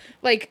awesome. have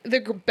like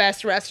the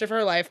best rest of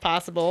her life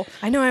possible.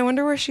 I know. I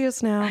wonder where she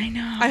is now. I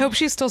know. I hope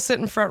she's still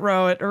sitting front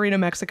row at Arena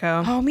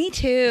Mexico. Oh, me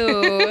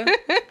too.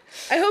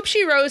 I hope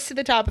she rose to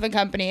the top of the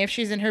company if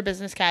she's in her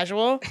business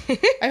casual.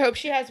 I hope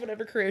she has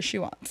whatever career she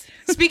wants.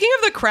 Speaking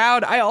of the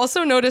crowd, I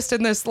also noticed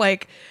in this,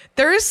 like,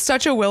 there is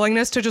such a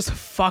willingness to just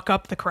fuck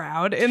up the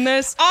crowd in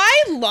this.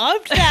 I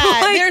loved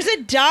that. Like- There's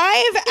a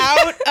dive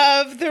out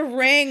of the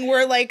ring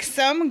where like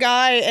some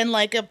guy in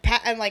like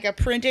a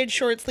printed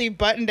short sleeve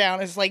button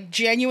down is like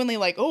genuinely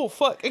like, oh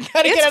fuck, I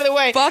gotta It's get out of the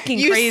way. fucking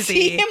you crazy.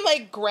 see him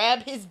like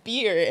grab his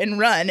beer and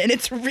run, and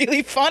it's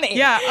really funny.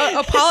 Yeah,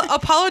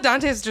 Apollo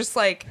Dantes just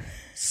like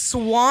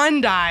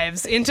swan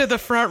dives into the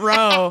front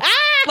row,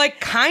 like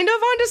kind of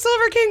onto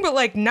Silver King, but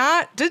like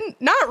not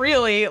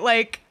really,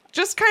 like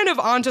just kind of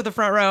onto the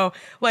front row.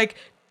 Like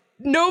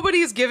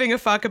nobody's giving a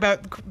fuck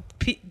about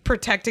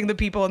protecting the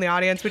people in the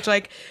audience, which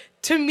like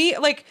to me,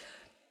 like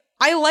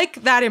I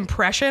like that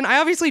impression. I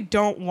obviously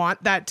don't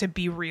want that to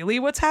be really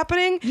what's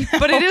happening,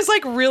 but it is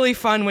like really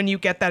fun when you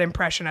get that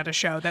impression at a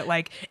show that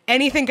like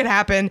anything could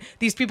happen.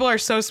 These people are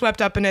so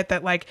swept up in it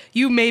that like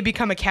you may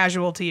become a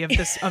casualty of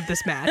this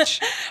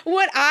match.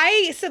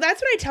 So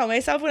that's what I tell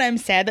myself when I'm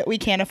sad that we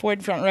can't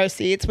afford front row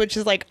seats, which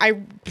is like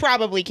I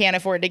probably can't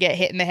afford to get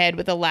hit in the head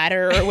with a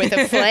ladder or with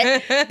a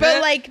foot.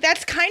 But like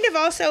that's kind of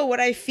also what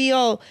I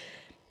feel.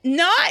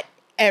 Not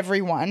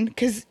everyone,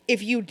 because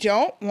if you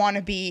don't want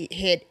to be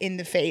hit in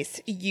the face,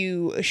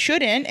 you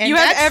shouldn't. And you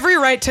have every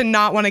right to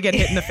not want to get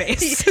hit in the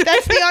face.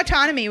 That's the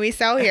autonomy we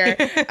sell here.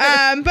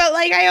 But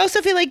like, I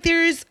also feel like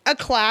there's a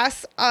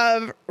class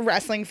of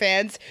wrestling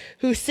fans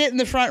who sit in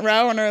the front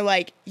row and are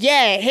like,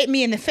 yeah, hit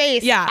me in the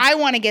face. Yeah. I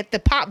want to get the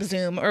pop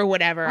zoom or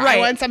whatever. Right. I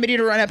want somebody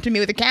to run up to me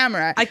with a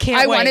camera. I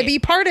want to wait. be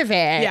part of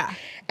it. Yeah.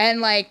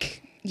 And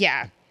like,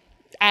 yeah,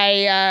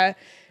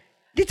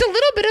 it's a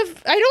little bit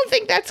of, I don't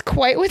think that's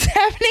quite what's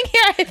happening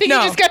here. I think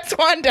No. he just got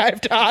swan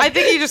dived on. I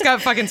think he just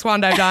got fucking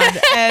swan dived on.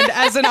 And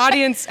as an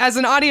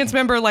audience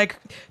member, like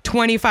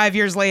 25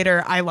 years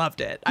later, I loved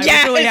it. I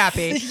was really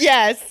happy.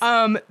 Yes.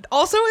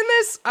 Also in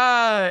this,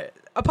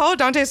 Apollo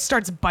Dantes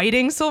starts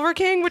biting Silver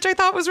King, which I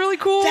thought was really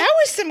cool. That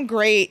was some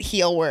great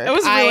heel work. It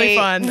was really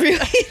fun. Really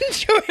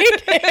enjoyed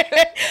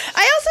it.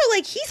 I also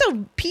like he's a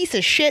piece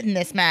of shit in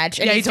this match.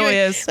 And Yeah, he he's totally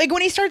is. Like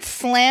when he starts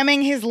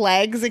slamming his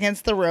legs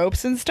against the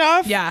ropes and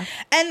stuff. Yeah.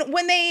 And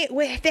when they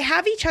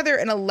have each other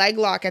in a leg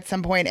lock at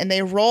some point and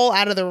they roll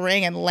out of the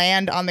ring and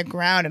land on the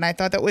ground, and I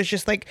thought that was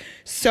just like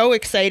so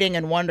exciting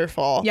and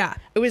wonderful. Yeah.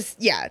 It was.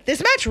 Yeah. This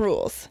match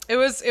rules. It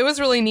was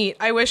really neat.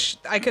 I wish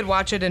I could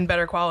watch it in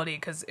better quality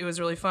because it was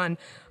really fun.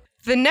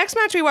 The next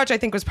match we watched, I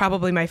think, was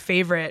probably my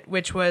favorite,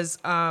 which was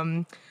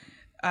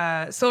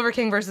Silver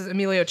King versus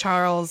Emilio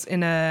Charles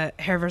in a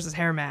hair versus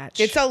hair match.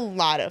 It's a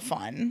lot of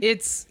fun.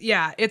 It's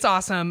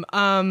awesome.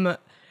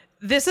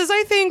 This is,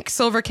 I think,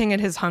 Silver King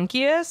at his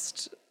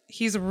hunkiest.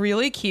 He's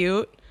really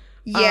cute.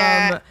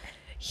 Yeah.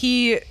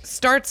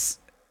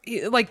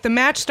 The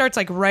match starts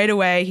like right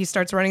away. He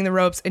starts running the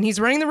ropes, and he's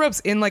running the ropes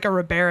in like a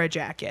Ribera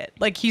jacket.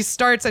 Like he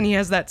starts and he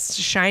has that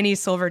shiny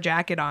silver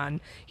jacket on.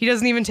 He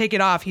doesn't even take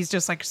it off. He's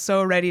just like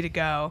so ready to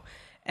go.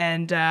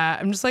 And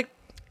I'm just like,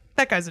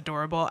 that guy's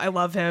adorable. I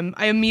love him.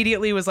 I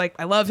immediately was like,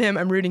 I love him.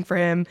 I'm rooting for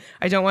him.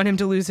 I don't want him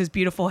to lose his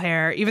beautiful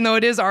hair, even though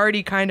it is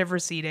already kind of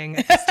receding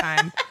at this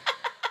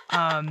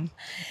time.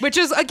 Which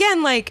is,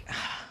 again, like,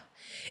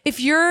 if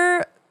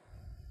you're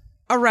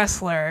a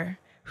wrestler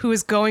who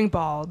is going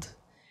bald,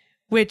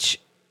 which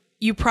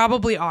you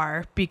probably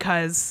are,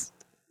 because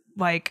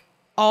like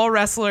all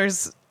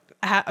wrestlers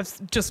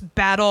just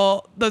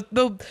battle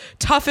the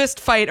toughest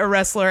fight a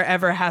wrestler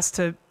ever has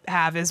to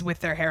have is with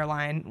their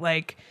hairline.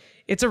 Like,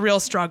 it's a real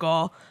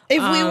struggle.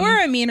 If we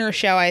were a meaner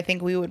show, I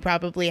think we would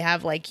probably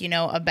have like, you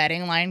know, a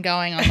betting line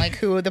going on like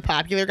who the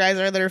popular guys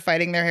are that are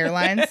fighting their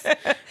hairlines.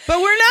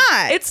 But we're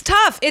not. It's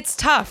tough.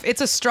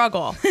 It's a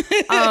struggle.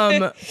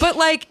 But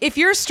like, if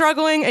you're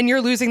struggling and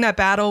you're losing that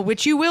battle,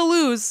 which you will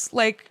lose,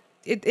 like,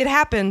 it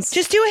happens.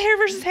 Just do a hair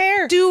versus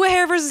hair. Do a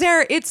hair versus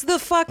hair. It's the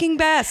fucking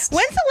best.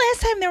 When's the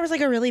last time there was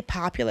like a really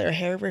popular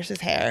hair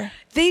versus hair?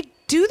 They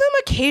do them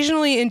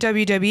occasionally in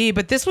WWE,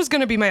 but this was going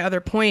to be my other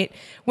point.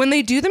 When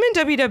they do them in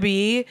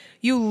WWE,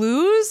 you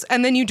lose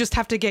and then you just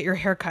have to get your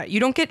hair cut.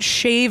 You don't get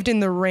shaved in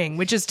the ring,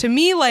 which is to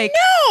me like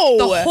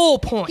the whole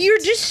point. You're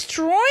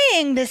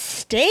destroying the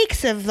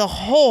stakes of the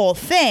whole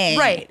thing.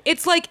 Right.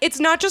 It's like, it's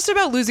not just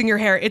about losing your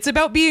hair. It's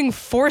about being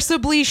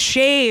forcibly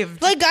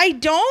shaved. Like, I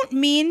don't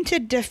mean to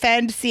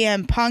defend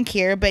CM Punk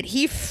here, but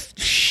he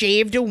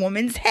shaved a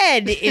woman's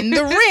head in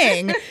the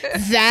ring.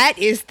 That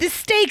is the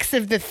stakes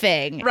of the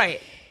thing. Right.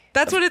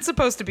 That's what it's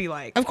supposed to be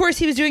like. Of course,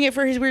 he was doing it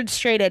for his weird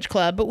straight edge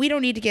club, but we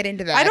don't need to get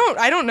into that.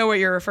 I don't know what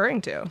you're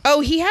referring to. Oh,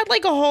 he had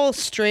like a whole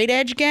straight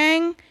edge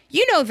gang.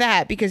 You know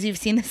that because you've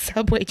seen the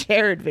Subway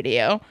Jared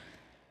video.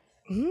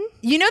 Mm-hmm.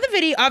 You know the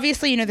video,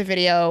 obviously you know the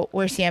video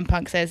where CM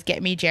Punk says,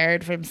 "Get me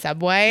Jared from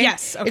Subway."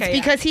 Yes, okay. It's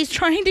because he's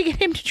trying to get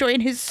him to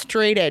join his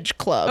straight edge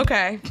club.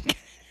 Okay.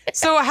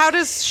 So how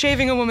does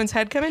shaving a woman's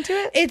head come into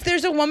it?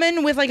 There's a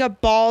woman with like a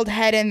bald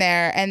head in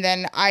there, and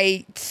then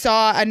I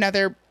saw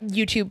another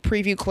YouTube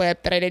preview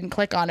clip that I didn't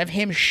click on of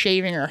him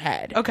shaving her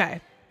head.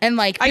 Okay. And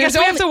like, I guess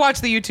we have to watch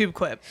the YouTube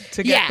clip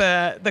to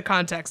get the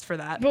context for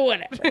that. But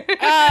whatever.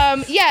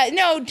 Yeah,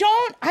 no,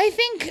 don't. I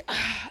think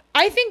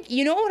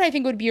you know what I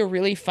think would be a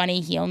really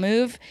funny heel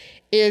move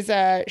is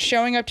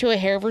showing up to a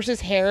hair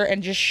versus hair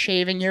and just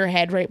shaving your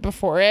head right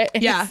before it.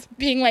 And just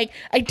being like,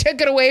 I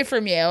took it away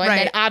from you, and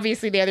then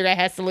obviously the other guy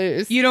has to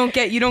lose. You don't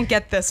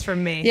get this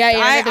from me.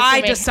 Yeah, I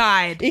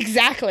decide.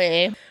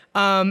 Exactly.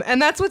 And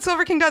that's what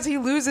Silver King does. He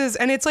loses,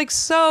 and it's like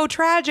so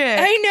tragic.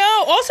 I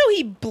know. Also,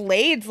 he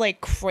blades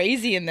like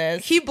crazy in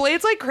this. He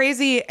blades like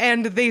crazy,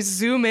 and they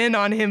zoom in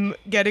on him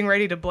getting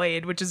ready to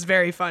blade, which is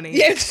very funny.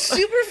 Yeah, it's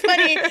super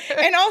funny.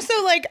 And also,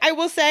 like, I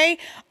will say,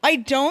 I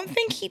don't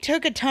think he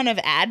took a ton of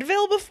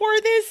Advil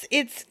before this.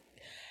 It's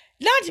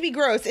not to be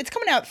gross. It's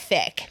coming out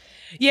thick.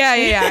 Yeah.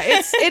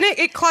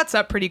 It clots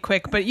up pretty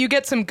quick, but you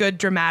get some good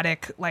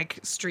dramatic like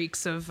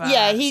streaks of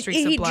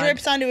he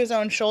drips onto his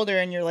own shoulder,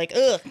 and you're like,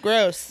 ugh,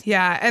 gross.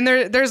 Yeah, and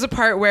there's a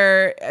part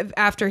where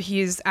after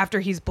he's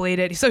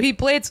bladed, so he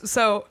blades.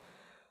 So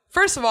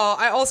first of all,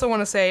 I also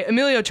want to say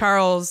Emilio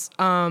Charles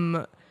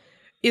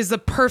is the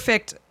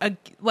perfect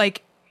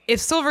like, if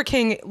Silver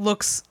King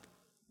looks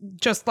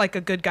just like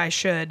a good guy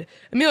should,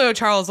 Emilio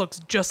Charles looks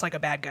just like a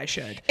bad guy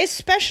should,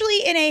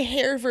 especially in a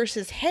hair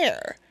versus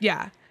hair.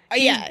 Yeah.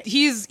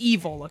 He's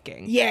evil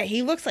looking. Yeah,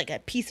 he looks like a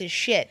piece of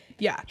shit.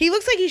 Yeah. He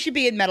looks like he should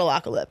be in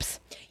Metalocalypse.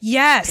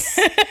 Yes,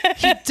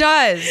 he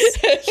does.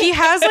 He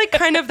has like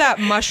kind of that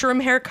mushroom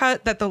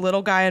haircut that the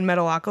little guy in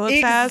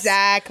Metalocalypse has.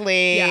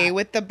 Exactly,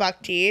 with the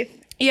buck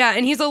teeth. Yeah,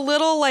 and he's a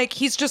little like,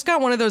 he's just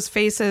got one of those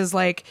faces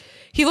like,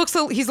 he's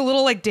a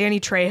little like Danny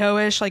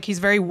Trejo-ish, like he's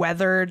very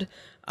weathered.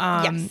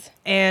 Yes.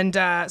 And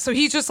so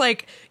he's just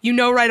like, you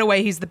know right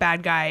away he's the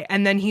bad guy,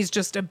 and then he's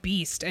just a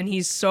beast, and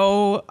he's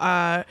so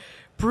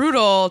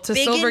brutal to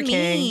Silver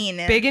King.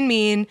 Big and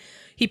mean.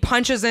 He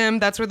punches him.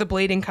 That's where the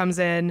blading comes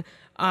in.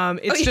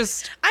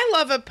 I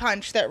love a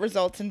punch that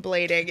results in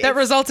blading. That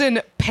results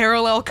in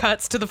parallel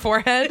cuts to the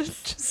forehead.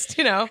 Just,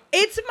 you know.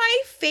 It's my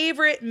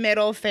favorite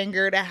middle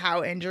finger to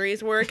how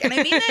injuries work. And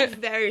I mean that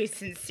very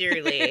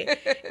sincerely.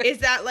 Is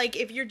that like,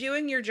 if you're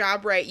doing your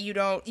job right,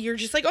 you're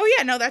just like, oh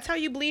yeah, no, that's how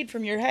you bleed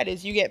from your head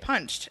is you get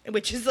punched.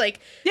 Which is like,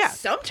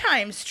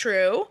 sometimes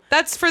true.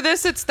 That's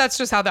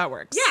just how that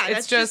works. Yeah.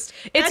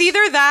 It's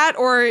either that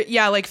or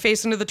like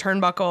face into the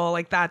turnbuckle.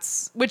 Like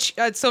which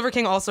Silver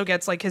King also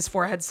gets like his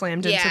forehead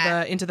slammed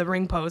into the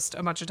ring post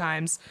a bunch of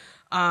times.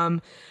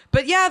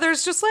 But yeah,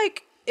 there's just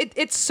like,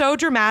 it's so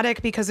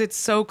dramatic because it's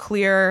so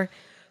clear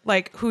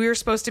like who you're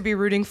supposed to be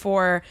rooting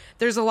for.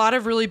 There's a lot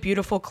of really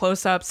beautiful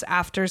close-ups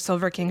after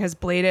Silver King has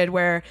bladed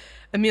where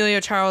Emilio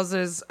Charles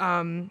is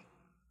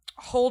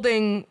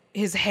holding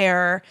his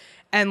hair,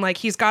 and like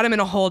he's got him in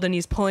a hold and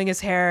he's pulling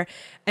his hair,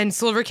 and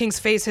Silver King's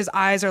face, his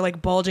eyes are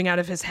like bulging out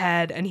of his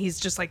head, and he's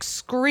just like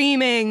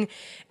screaming,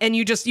 and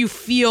you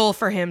feel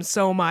for him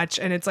so much,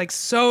 and it's like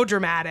so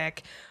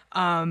dramatic.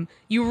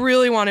 You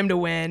really want him to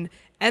win.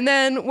 And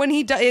then when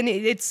he does,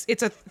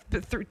 it's a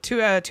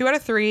 2 out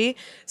of 3.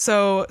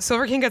 So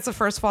Silver King gets the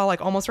first fall like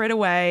almost right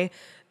away.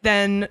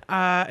 Then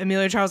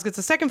Emilio Charles gets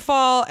the second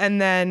fall, and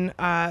then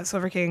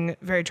Silver King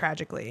very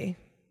tragically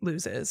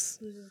loses.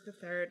 Loses the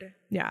third.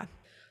 Yeah.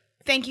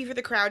 Thank you for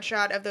the crowd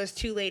shot of those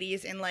two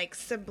ladies in like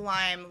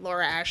sublime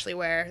Laura Ashley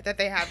wear that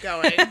they have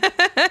going.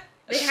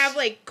 They have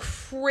like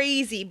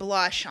crazy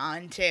blush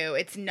on too.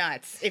 It's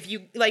nuts. If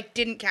you like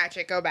didn't catch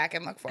it, go back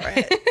and look for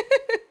it.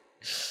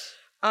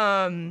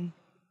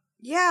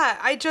 Yeah,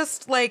 I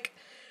just like,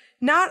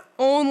 not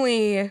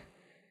only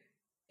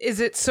is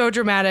it so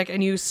dramatic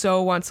and you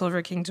so want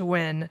Silver King to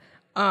win,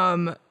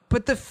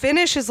 but the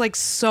finish is like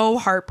so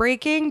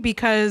heartbreaking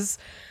because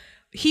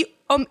he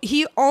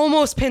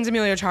almost pins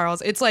Emilio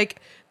Charles. It's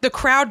like the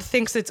crowd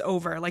thinks it's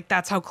over. Like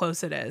that's how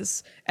close it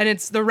is. And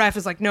it's the ref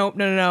is like, nope,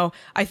 no.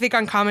 I think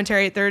on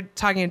commentary, they're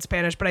talking in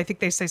Spanish, but I think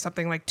they say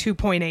something like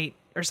 2.8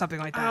 or something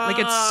like that. Like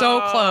it's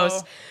so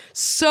close.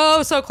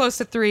 So close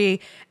to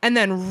 3. And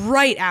then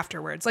right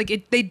afterwards,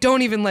 like they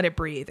don't even let it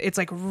breathe. It's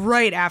like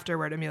right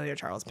afterward, Emilio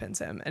Charles pins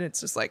him. And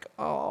it's just like,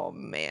 oh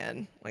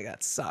man, like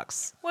that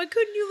sucks. Why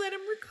couldn't you let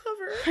him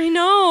recover? I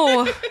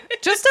know.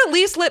 Just at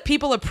least let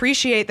people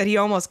appreciate that he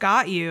almost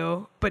got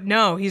you. But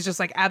no, he's just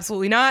like,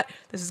 absolutely not.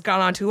 This has gone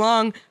on too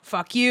long.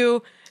 Fuck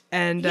you.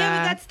 And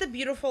yeah, but that's the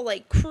beautiful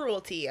like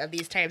cruelty of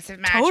these types of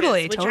matches.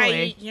 Totally.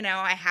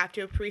 I have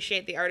to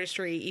appreciate the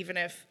artistry, even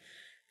if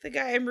the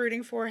guy I'm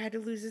rooting for had to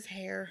lose his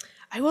hair.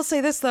 I will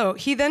say this though,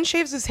 he then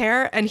shaves his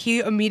hair and he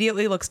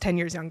immediately looks 10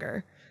 years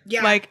younger.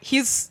 Yeah. Like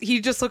he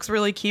just looks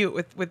really cute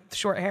with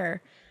short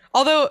hair.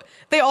 Although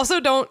they also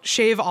don't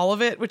shave all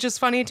of it, which is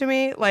funny to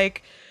me.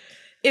 Like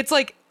it's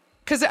like,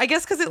 cause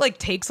it like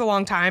takes a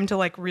long time to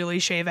like really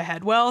shave a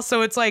head well.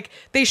 So it's like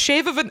they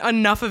shave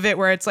enough of it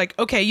where it's like,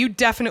 okay, you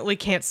definitely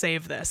can't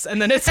save this.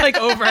 And then it's like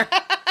over,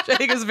 which I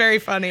think is very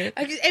funny.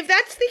 If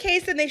that's the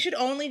case, then they should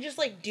only just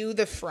like do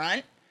the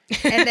front.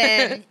 And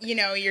then,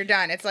 you're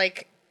done. It's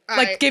like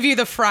give you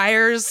the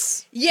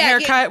Friars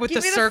haircut with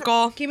the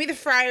circle. Give me the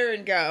fryer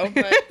and go.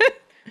 But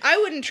I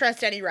wouldn't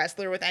trust any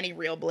wrestler with any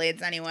real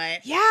blades anyway.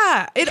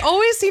 Yeah, it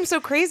always seems so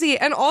crazy.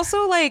 And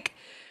also like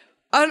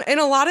in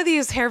a lot of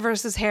these hair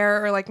versus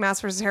hair or like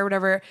mask versus hair,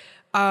 whatever,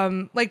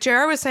 like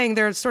JR was saying,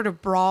 they're sort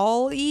of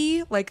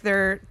brawl-y. Like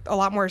they're a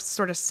lot more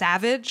sort of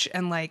savage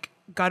and like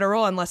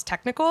guttural and less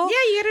technical.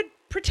 Yeah, you gotta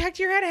protect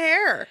your head of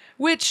hair.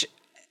 Which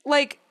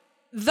like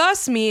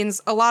thus means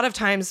a lot of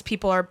times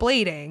people are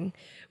blading,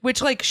 which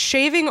like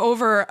shaving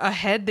over a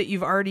head that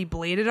you've already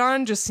bladed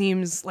on just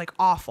seems like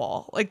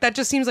awful. Like that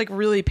just seems like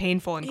really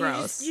painful and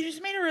gross. You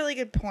just made a really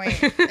good point,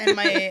 and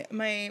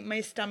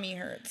my stomach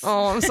hurts.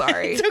 Oh, I'm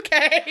sorry. It's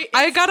okay.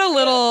 I got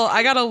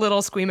a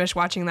little squeamish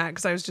watching that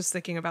because I was just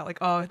thinking about like,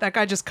 oh, that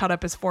guy just cut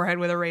up his forehead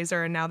with a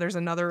razor, and now there's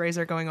another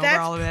razor going over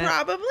all of it.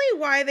 That's probably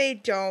why they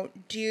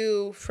don't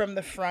do from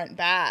the front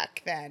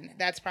back. Then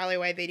that's probably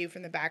why they do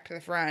from the back to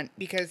the front,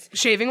 because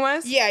shaving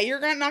wise, yeah, you're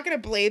not gonna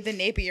blade the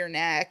nape of your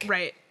neck,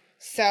 right?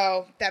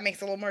 So that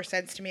makes a little more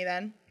sense to me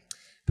then.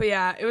 But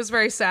yeah, it was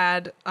very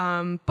sad.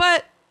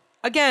 But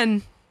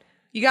again,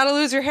 you got to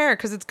lose your hair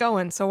because it's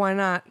going. So why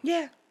not?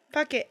 Yeah,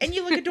 fuck it. And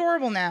you look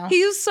adorable now.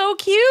 He's so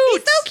cute.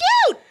 He's so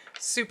cute.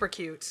 Super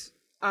cute.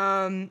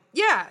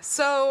 Yeah.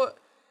 So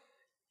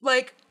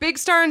like big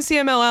star in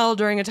CMLL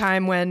during a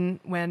time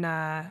when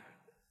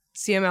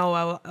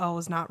CMLL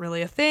was not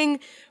really a thing,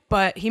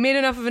 but he made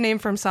enough of a name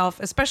for himself,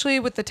 especially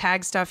with the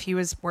tag stuff. He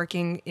was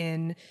working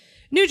in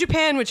New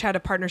Japan, which had a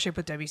partnership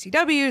with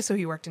WCW, so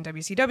he worked in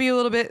WCW a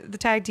little bit, the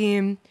tag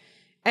team.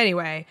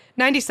 Anyway,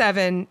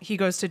 97, he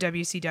goes to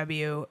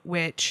WCW,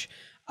 which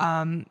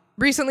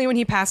recently when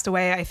he passed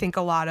away, I think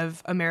a lot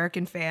of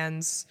American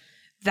fans,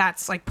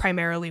 that's like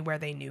primarily where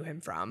they knew him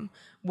from,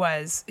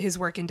 was his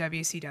work in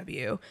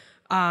WCW.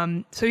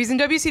 So he's in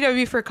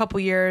WCW for a couple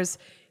years.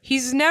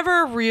 He's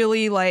never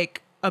really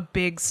like a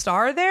big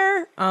star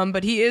there,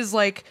 but he is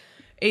like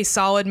a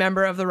solid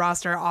member of the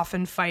roster,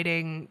 often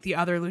fighting the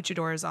other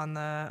luchadors on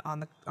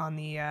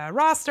the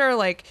roster.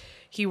 Like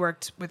he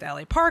worked with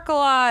LA Park a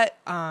lot,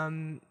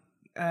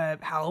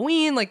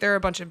 Halloween. Like there are a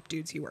bunch of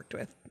dudes he worked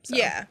with. So.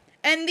 Yeah,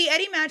 and the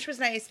Eddie match was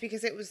nice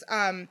because it was.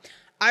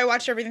 I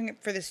watched everything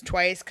for this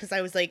twice because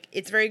I was like,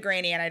 it's very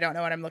grainy and I don't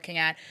know what I'm looking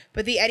at.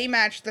 But the Eddie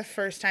match, the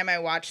first time I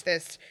watched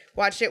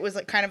it was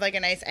like kind of like a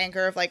nice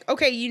anchor of like,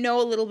 okay, you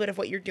know a little bit of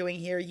what you're doing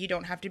here. You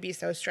don't have to be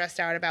so stressed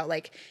out about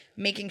like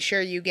making sure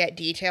you get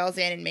details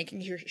in and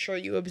making sure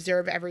you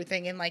observe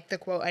everything in like the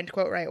quote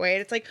unquote right way.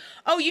 And it's like,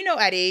 oh, you know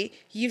Eddie,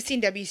 you've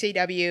seen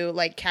WCW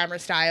like camera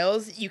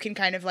styles. You can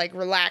kind of like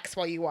relax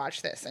while you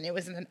watch this. And it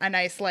was a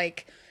nice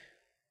like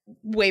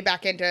way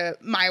back into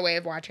my way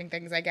of watching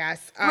things, I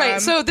guess.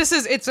 Right. So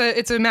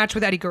it's a match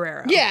with Eddie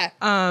Guerrero. Yeah.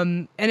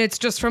 And it's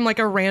just from like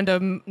a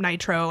random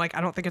Nitro. Like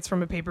I don't think it's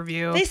from a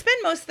pay-per-view. They spend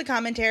most of the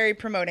commentary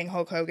promoting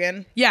Hulk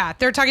Hogan. Yeah,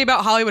 they're talking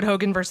about Hollywood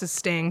Hogan versus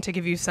Sting to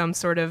give you some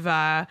sort of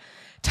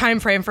time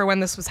frame for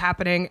when this was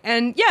happening.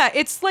 And yeah,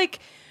 it's like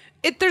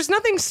there's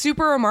nothing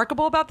super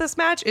remarkable about this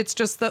match. It's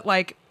just that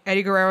like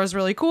Eddie Guerrero is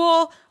really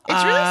cool.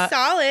 It's really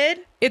solid.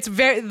 It's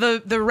very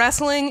the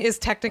wrestling is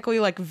technically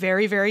like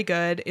very, very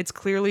good. It's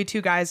clearly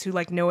two guys who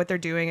like know what they're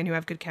doing and who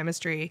have good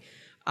chemistry.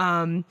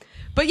 But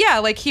yeah,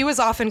 like he was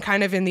often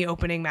kind of in the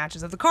opening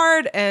matches of the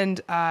card.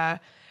 And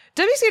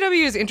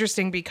WCW is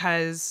interesting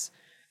because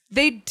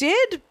They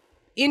did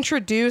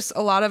introduce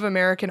a lot of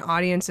American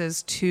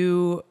audiences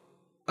to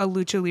a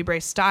lucha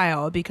libre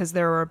style because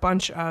there were a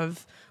bunch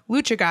of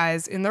lucha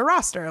guys in the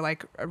roster,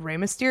 like Rey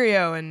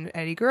Mysterio and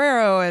Eddie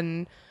Guerrero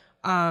and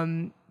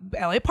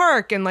LA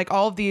Park and like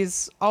all of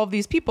these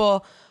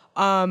people.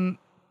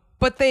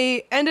 But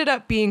they ended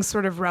up being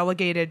sort of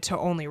relegated to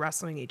only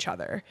wrestling each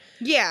other.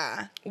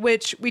 Yeah.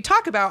 Which we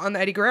talk about on the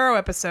Eddie Guerrero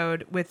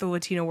episode with the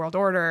Latino World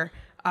Order.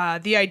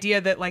 The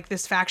idea that like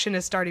this faction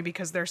is starting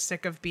because they're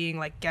sick of being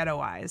like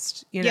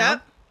ghettoized, you know?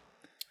 Yep.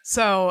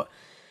 So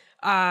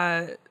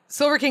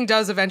Silver King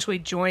does eventually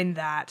join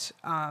that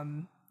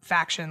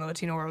faction, the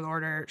Latino World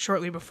Order,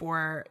 shortly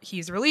before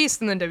he's released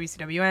and then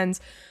WCW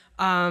ends.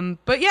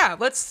 But yeah,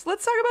 let's talk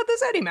about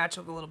this Eddie match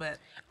a little bit.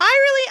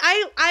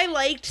 I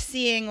liked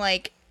seeing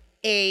like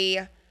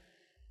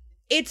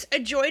it's a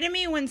joy to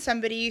me when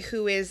somebody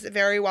who is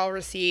very well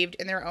received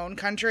in their own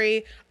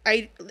country,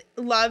 I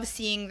love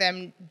seeing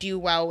them do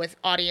well with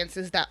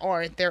audiences that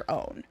aren't their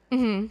own.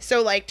 Mm-hmm.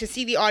 So like to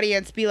see the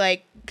audience be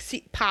like,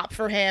 pop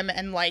for him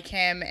and like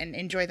him and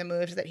enjoy the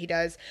moves that he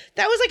does.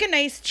 That was like a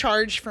nice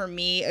charge for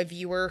me, a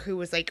viewer who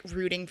was like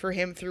rooting for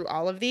him through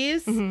all of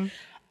these.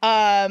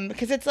 Mm-hmm.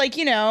 Because it's like,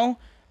 you know,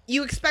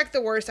 you expect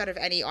the worst out of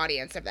any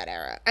audience of that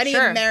era. Any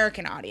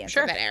American audience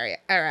of that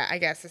era, I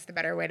guess is the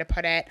better way to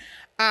put it.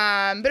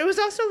 But it was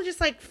also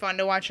just like fun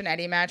to watch an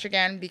Eddie match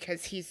again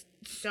because he's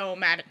so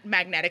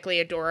magnetically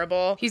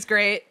adorable. He's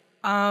great.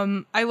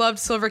 I loved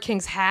Silver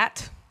King's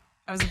hat.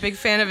 I was a big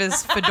fan of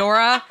his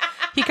fedora.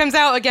 He comes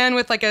out again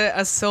with like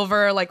a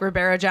silver like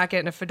Ribera jacket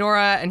and a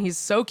fedora, and he's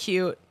so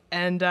cute.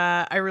 And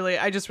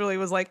I just really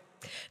was like,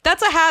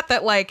 that's a hat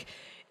that like,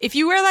 if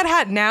you wear that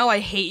hat now, I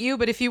hate you.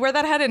 But if you wear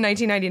that hat in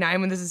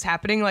 1999 when this is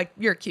happening, like,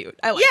 you're cute.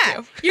 I like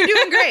you. You're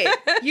doing great.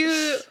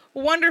 You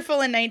wonderful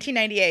in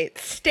 1998.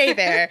 Stay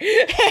there.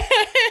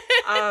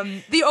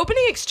 The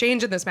opening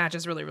exchange in this match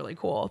is really, really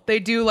cool. They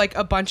do like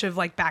a bunch of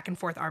like back and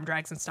forth arm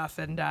drags and stuff,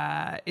 and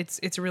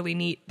it's really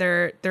neat.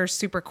 They're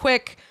super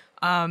quick.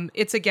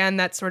 It's again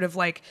that sort of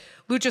like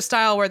lucha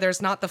style where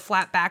there's not the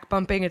flat back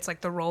bumping, it's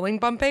like the rolling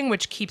bumping,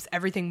 which keeps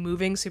everything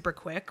moving super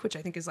quick, which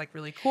I think is like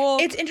really cool.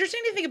 It's interesting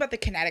to think about the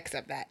kinetics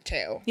of that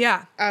too.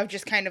 Yeah. Of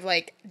just kind of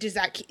like,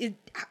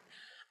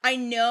 I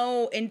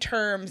know in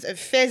terms of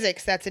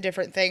physics that's a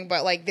different thing,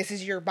 but like this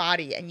is your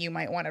body and you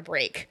might want to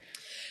break.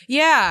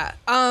 Yeah.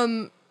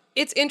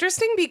 It's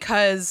interesting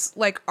because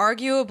like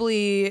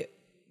arguably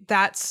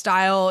that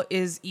style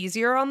is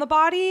easier on the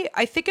body.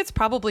 I think it's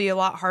probably a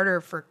lot harder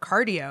for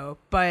cardio,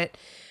 but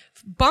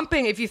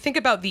bumping, if you think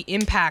about the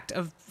impact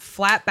of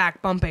flat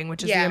back bumping,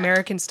 which is the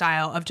American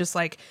style of just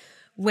like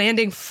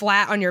landing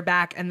flat on your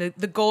back, and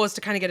the goal is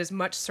to kind of get as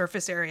much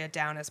surface area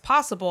down as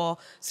possible,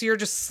 so you're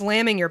just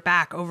slamming your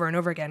back over and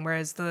over again,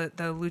 whereas the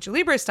Lucha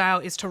Libre style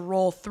is to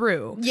roll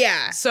through.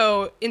 Yeah.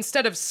 So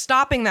instead of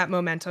stopping that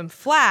momentum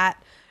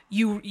flat,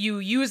 you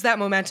use that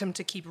momentum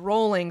to keep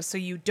rolling, so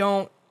you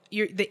don't,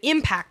 the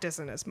impact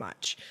isn't as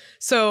much.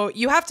 So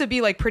you have to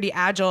be like pretty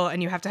agile,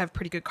 and you have to have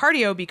pretty good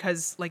cardio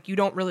because like you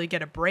don't really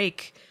get a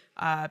break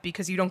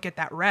because you don't get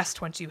that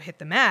rest once you hit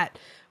the mat.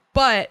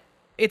 But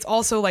it's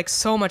also like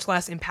so much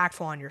less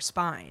impactful on your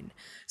spine.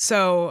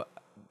 So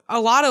a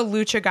lot of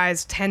lucha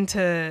guys tend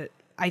to,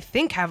 I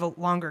think, have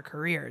longer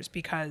careers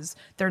because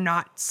they're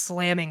not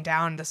slamming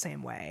down the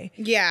same way.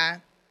 Yeah.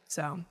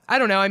 So I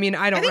don't know. I mean,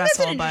 I don't wrestle, that's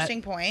an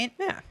interesting point.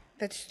 Yeah.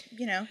 That's,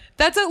 you know.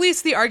 That's at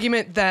least the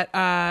argument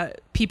that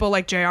people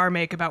like JR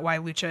make about why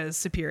lucha is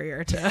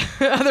superior to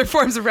other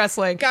forms of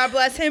wrestling. God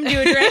bless him. Do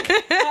a drink.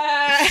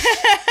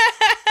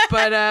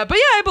 But yeah,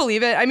 I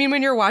believe it. I mean,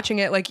 when you're watching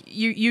it, like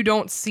you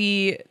don't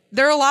see,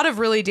 there are a lot of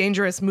really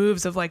dangerous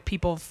moves of like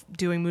people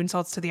doing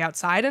moonsaults to the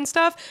outside and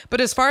stuff.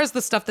 But as far as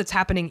the stuff that's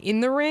happening in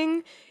the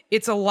ring,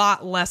 it's a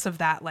lot less of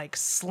that like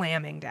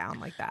slamming down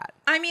like that.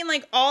 I mean,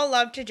 like, all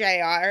love to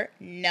JR.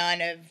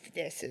 None of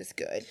this is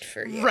good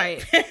for you.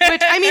 Right.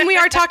 Which, I mean, we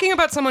are talking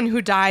about someone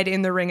who died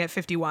in the ring at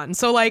 51.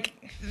 So, like,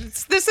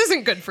 this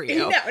isn't good for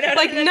you.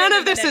 None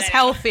of this is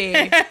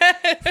healthy.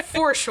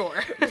 For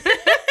sure.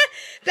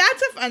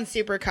 That's a fun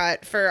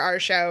supercut for our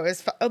show.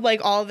 Is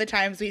like all the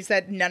times we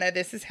said none of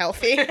this is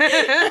healthy.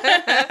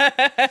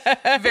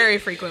 Very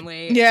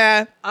frequently.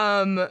 Yeah.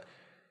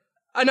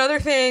 Another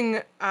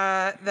thing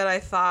that I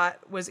thought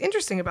was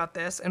interesting about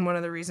this, and one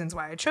of the reasons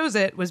why I chose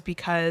it, was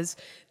because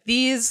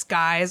these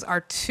guys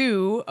are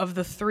two of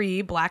the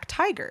three Black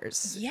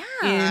Tigers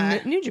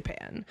in New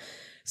Japan.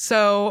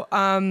 So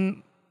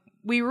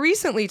we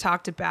recently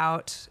talked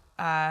about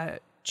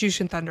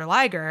Jushin Thunder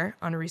Liger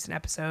on a recent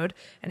episode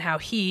and how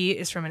he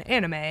is from an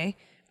anime,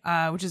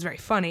 which is very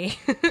funny.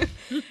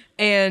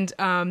 And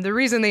the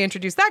reason they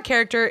introduced that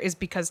character is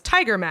because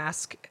Tiger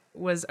Mask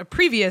was a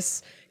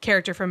previous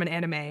character from an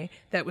anime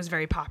that was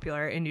very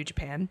popular in New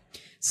Japan.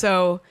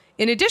 So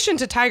in addition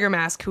to Tiger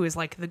Mask, who is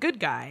like the good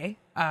guy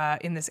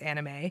in this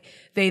anime,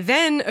 they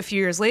then a few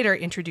years later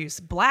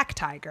introduced Black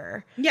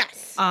Tiger.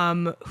 Yes.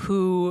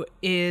 Who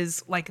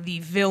is like the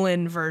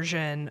villain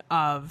version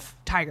of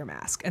Tiger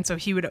Mask. And so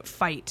he would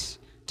fight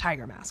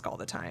Tiger Mask all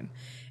the time.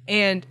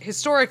 And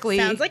historically...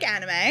 Sounds like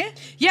anime.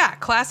 Yeah,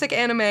 classic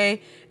anime.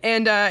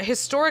 And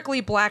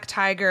historically, Black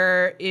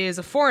Tiger is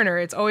a foreigner.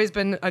 It's always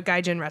been a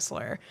gaijin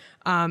wrestler.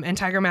 And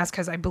Tiger Mask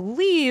has, I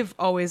believe,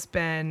 always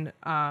been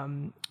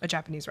a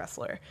Japanese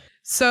wrestler.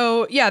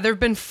 So, yeah, there have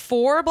been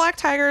 4 Black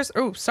Tigers.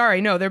 Oh,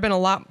 sorry. No, there have been a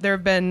lot. There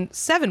have been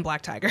 7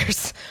 Black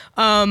Tigers.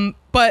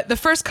 But the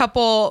first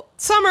couple,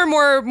 some are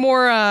more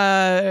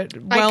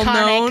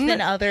well-known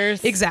than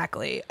others.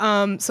 Exactly.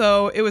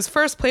 So it was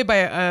first played by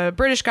a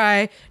British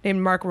guy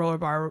named Mark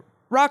Rollerbar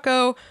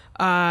Rocco.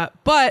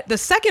 But the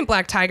second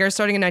Black Tiger,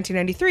 starting in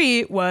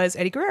 1993, was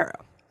Eddie Guerrero.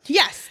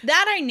 Yes,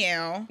 that I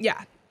knew.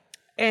 Yeah.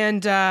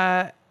 And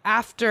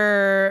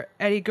after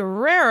Eddie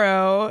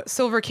Guerrero,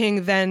 Silver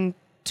King then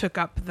took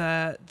up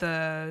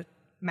the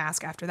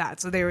mask after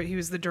that. So he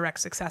was the direct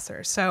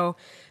successor. So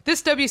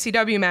this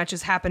WCW match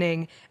is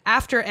happening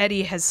after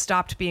Eddie has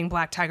stopped being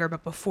Black Tiger,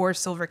 but before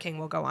Silver King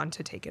will go on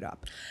to take it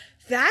up.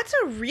 That's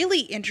a really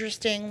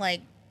interesting, a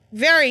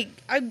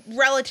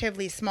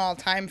relatively small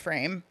time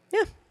frame.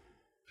 Yeah.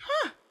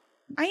 Huh.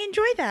 I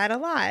enjoy that a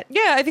lot.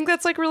 Yeah, I think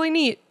that's really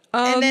neat.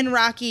 And then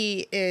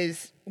Rocky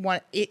is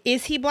one.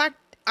 Is he Black?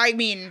 I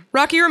mean,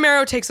 Rocky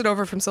Romero takes it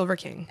over from Silver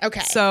King.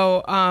 Okay.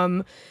 So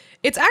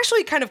it's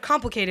actually kind of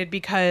complicated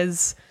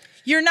because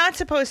you're not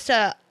supposed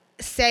to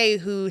say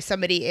who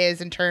somebody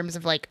is in terms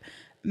of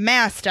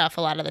mass stuff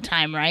a lot of the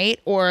time, right?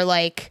 Or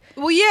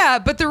well, yeah,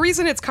 but the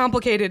reason it's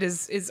complicated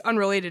is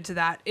unrelated to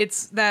that.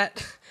 It's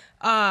that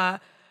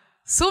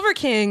Silver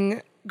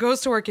King goes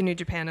to work in New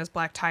Japan as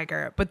Black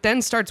Tiger, but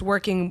then starts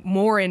working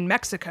more in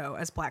Mexico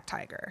as Black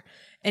Tiger.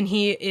 And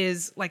he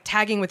is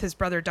tagging with his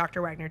brother,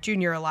 Dr. Wagner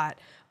Jr. a lot,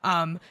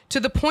 to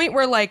the point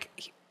where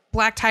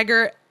Black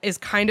Tiger is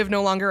kind of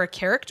no longer a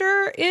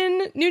character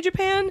in New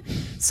Japan.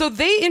 So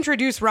they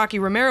introduced Rocky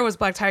Romero as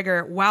Black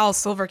Tiger while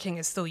Silver King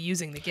is still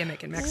using the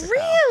gimmick in Mexico.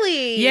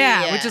 Really?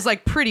 Yeah, which is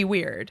pretty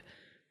weird.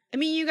 I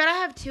mean, you gotta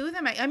have 2 of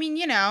them. I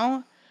mean,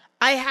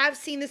 I have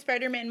seen the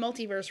Spider-Man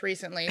multiverse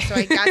recently, so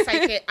I guess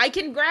I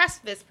can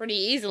grasp this pretty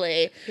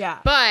easily. Yeah.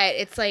 But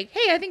it's hey,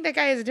 I think that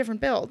guy has a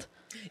different build.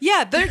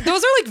 Yeah,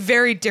 those are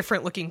very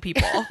different looking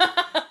people.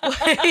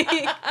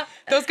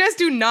 Those guys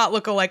do not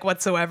look alike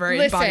whatsoever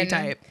in body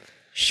type.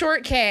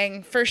 Short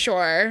King for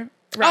sure.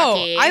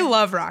 Rocky. Oh, I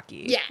love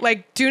Rocky.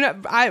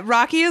 Yeah.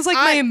 Rocky is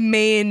my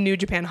main New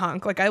Japan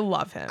hunk. I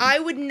love him. I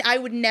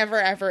would never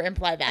ever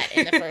imply that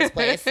in the first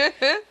place.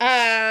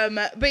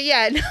 But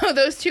yeah, no,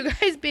 those 2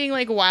 guys being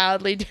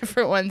wildly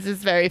different ones is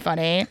very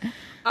funny.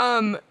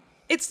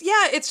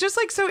 It's just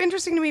so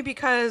interesting to me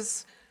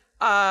because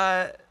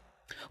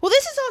well,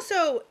 this is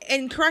also,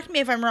 and correct me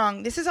if I'm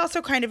wrong, this is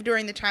also kind of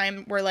during the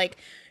time where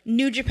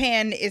New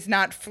Japan is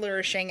not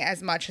flourishing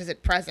as much as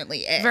it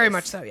presently is. Very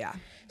much so, yeah.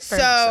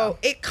 So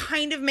it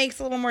kind of makes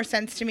a little more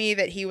sense to me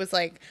that he was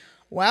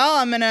well,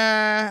 I'm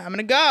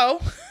gonna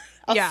go.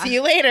 I'll see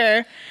you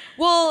later.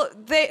 Well,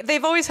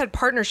 they've always had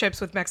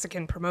partnerships with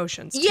Mexican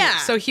promotions too. Yeah.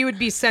 So he would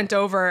be sent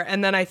over,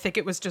 and then I think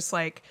it was just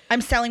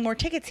I'm selling more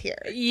tickets here.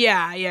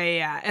 Yeah.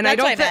 And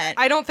That's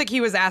I don't think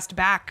he was asked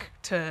back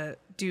to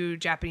do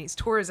Japanese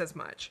tours as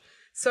much.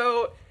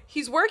 So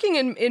he's working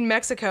in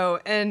Mexico,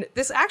 and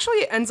this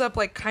actually ends up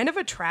kind of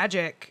a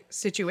tragic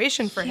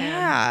situation for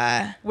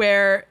him.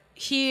 Where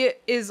he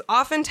is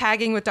often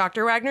tagging with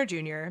Dr. Wagner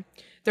Jr.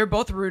 They're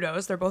both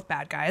rudos. They're both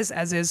bad guys,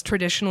 as is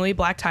traditionally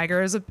Black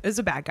Tiger is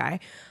a bad guy.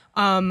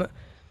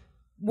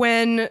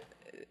 When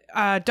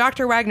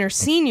Dr. Wagner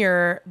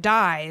Sr.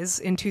 dies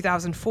in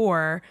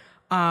 2004,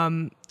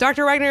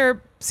 Dr.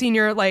 Wagner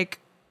Sr.,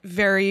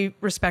 very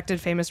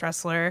respected, famous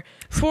wrestler.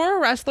 For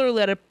a wrestler who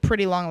led a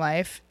pretty long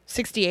life.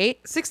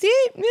 68? 68?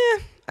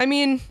 Yeah. I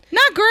mean...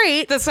 Not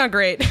great. That's not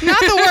great.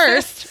 Not the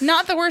worst.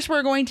 Not the worst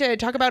we're going to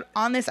talk about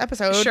on this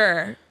episode.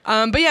 Sure.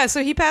 But yeah,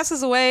 so he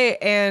passes away,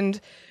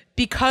 and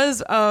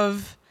because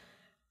of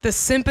the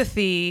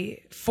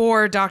sympathy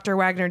for Dr.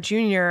 Wagner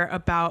Jr.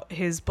 about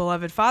his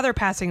beloved father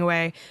passing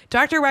away,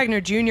 Dr.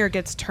 Wagner Jr.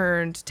 gets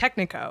turned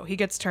Technico. He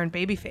gets turned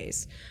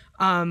babyface.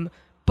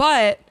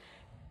 But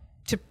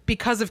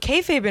because of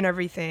kayfabe and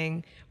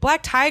everything,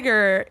 Black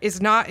Tiger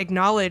is not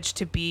acknowledged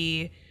to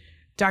be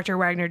Dr.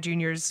 Wagner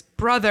Jr.'s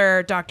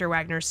brother, Dr.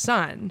 Wagner's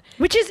son.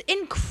 Which is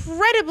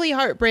incredibly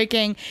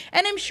heartbreaking.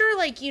 And I'm sure,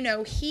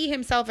 he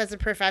himself as a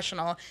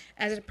professional,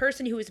 as a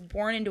person who was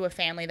born into a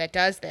family that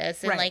does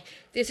this, and,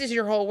 this is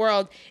your whole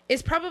world,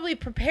 is probably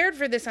prepared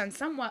for this on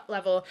somewhat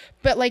level.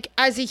 But,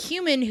 as a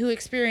human who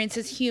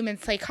experiences human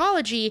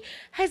psychology,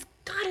 has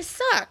gotta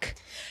suck.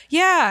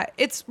 Yeah,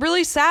 it's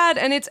really sad,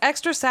 and it's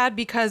extra sad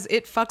because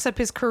it fucks up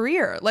his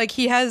career.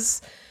 He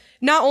has...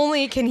 Not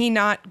only can he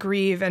not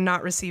grieve and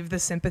not receive the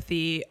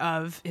sympathy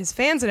of his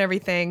fans and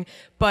everything,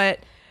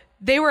 but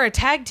they were a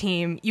tag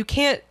team. You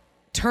can't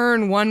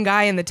turn one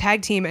guy in the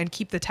tag team and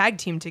keep the tag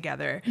team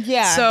together.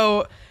 Yeah.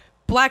 So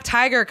Black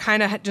Tiger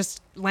kind of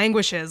just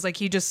languishes.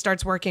 He just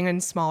starts working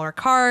in smaller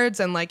cards,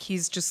 and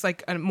he's just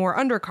a more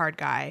undercard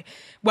guy.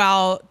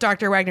 While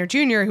Dr. Wagner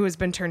Jr., who has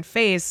been turned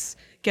face,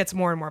 gets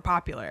more and more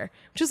popular,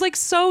 which is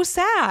so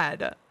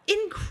sad.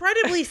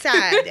 Incredibly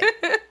sad.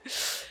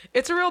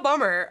 It's a real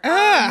bummer.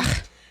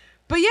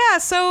 But yeah,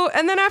 so,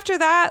 and then after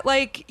that,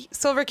 like,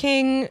 Silver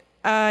King,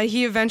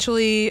 he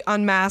eventually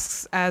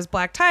unmasks as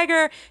Black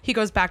Tiger. He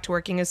goes back to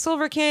working as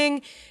Silver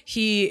King.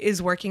 He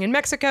is working in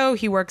Mexico.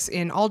 He works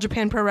in All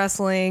Japan Pro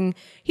Wrestling.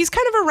 He's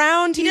kind of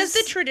around. He does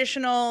the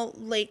traditional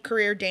late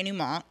career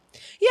denouement.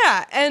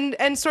 Yeah,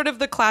 and sort of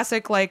the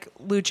classic, like,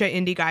 lucha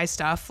indie guy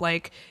stuff.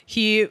 Like,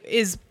 he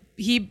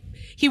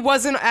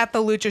wasn't at the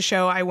lucha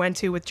show I went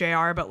to with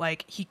JR, but,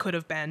 like, he could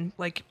have been.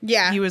 Like,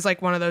 yeah, he was,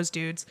 like, one of those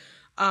dudes.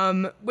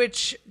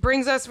 Which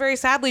brings us very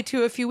sadly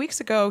to a few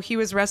weeks ago. He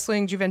was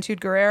wrestling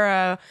Juventud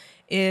Guerrera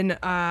in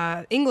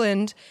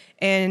England,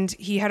 and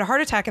he had a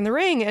heart attack in the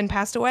ring and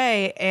passed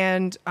away.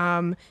 And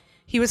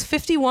he was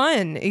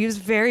 51. He was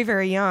very,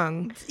 very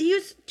young. He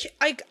was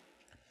like,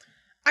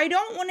 I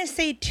don't want to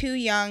say too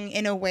young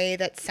in a way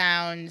that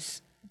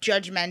sounds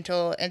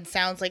judgmental and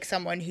sounds like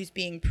someone who's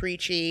being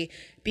preachy,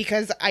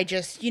 because I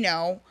just,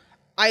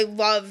 I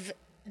love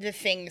the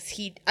things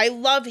I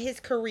love his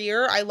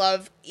career. I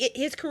love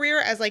his career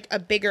as like a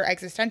bigger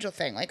existential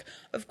thing. Like,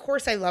 of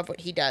course I love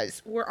what he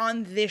does. We're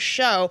on this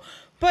show,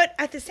 but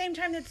at the same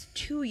time, that's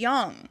too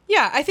young.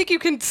 Yeah, I think you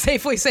can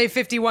safely say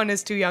 51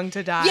 is too young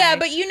to die. Yeah,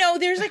 but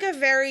there's like a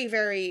very,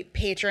 very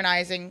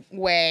patronizing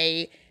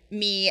way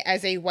me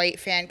as a white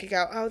fan could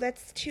go, oh,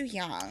 that's too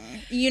young,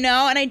 and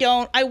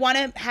I want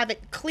to have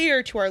it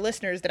clear to our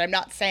listeners that I'm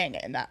not saying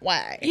it in that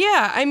way.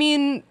 Yeah, I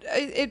mean,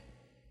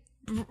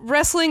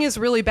 wrestling is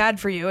really bad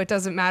for you. It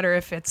doesn't matter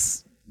if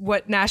it's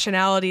what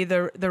nationality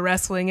the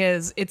wrestling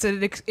is. It's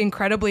an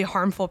incredibly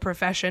harmful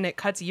profession. It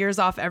cuts years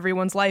off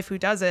everyone's life who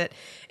does it.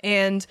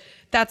 And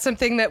that's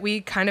something that we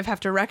kind of have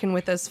to reckon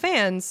with as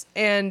fans.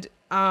 And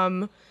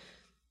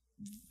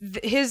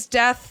his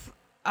death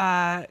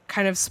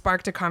kind of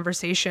sparked a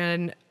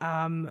conversation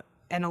and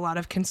a lot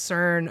of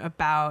concern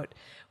about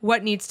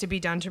what needs to be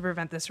done to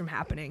prevent this from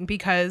happening.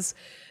 Because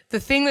the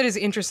thing that is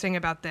interesting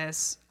about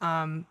this,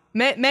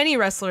 many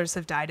wrestlers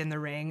have died in the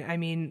ring. I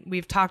mean,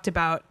 we've talked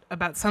about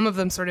some of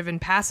them sort of in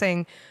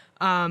passing.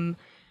 And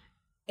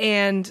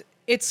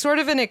it's sort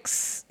of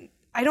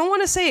I don't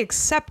want to say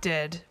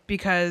accepted,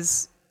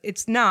 because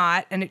it's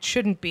not and it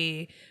shouldn't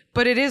be,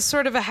 but it is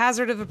sort of a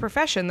hazard of the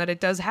profession that it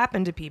does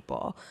happen to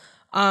people.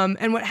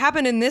 And what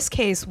happened in this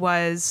case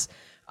was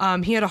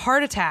he had a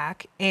heart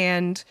attack,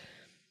 and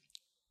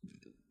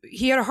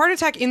he had a heart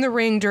attack in the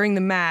ring during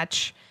the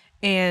match,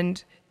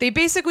 and they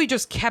basically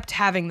just kept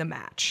having the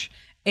match.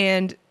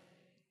 And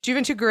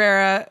Juventud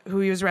Guerrera, who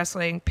he was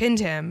wrestling, pinned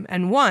him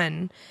and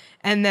won.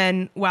 And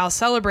then while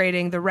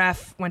celebrating, the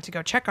ref went to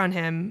go check on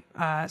him,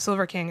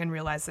 Silver King, and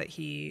realized that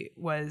he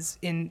was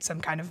in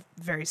some kind of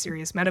very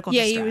serious medical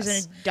distress. Yeah, he was in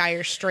a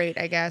dire strait,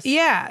 I guess.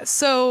 Yeah,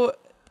 so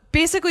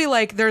basically,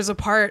 like, there's a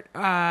part,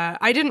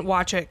 I didn't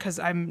watch it because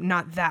I'm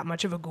not that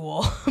much of a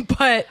ghoul,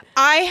 but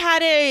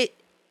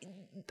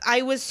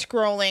I was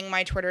scrolling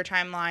my Twitter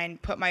timeline,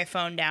 put my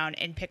phone down,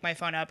 and picked my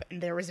phone up, and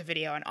there was a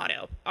video on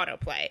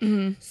autoplay.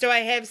 Mm-hmm. So I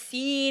have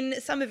seen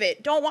some of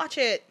it. Don't watch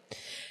it.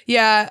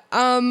 Yeah.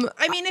 I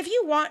mean, if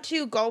you want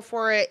to, go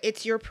for it.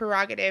 It's your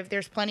prerogative.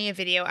 There's plenty of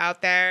video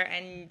out there,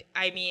 and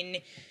I mean,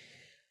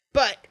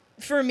 but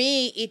for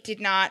me, it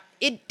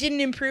didn't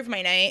improve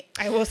my night.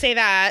 I will say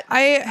that.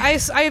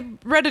 I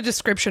read a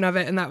description of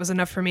it, and that was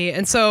enough for me.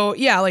 And so,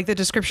 yeah, like, the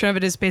description of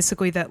it is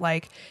basically that,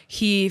 like,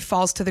 he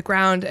falls to the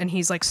ground and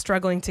he's like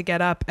struggling to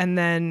get up, and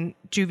then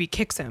Juvie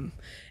kicks him.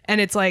 And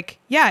it's like,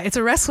 yeah, it's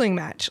a wrestling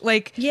match.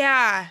 Like,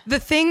 yeah. The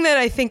thing that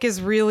I think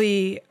is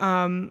really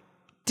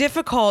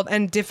difficult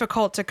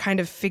to kind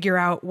of figure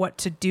out what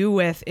to do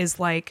with is,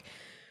 like,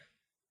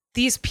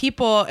 these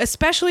people,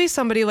 especially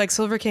somebody like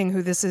Silver King,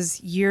 who this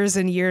is years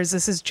and years,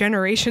 this is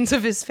generations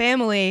of his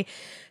family,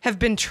 have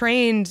been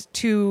trained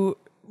to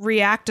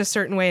react a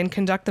certain way and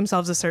conduct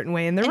themselves a certain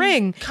way in the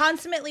ring.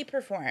 Constantly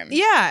perform.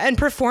 Yeah, and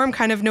perform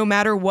kind of no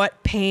matter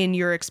what pain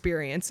you're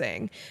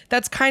experiencing.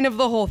 That's kind of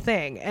the whole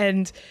thing.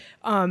 And,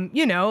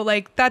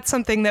 like, that's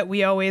something that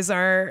we always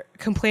are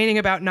complaining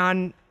about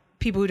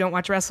people who don't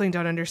watch wrestling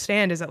don't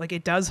understand, is that, like,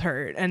 it does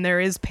hurt, and there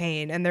is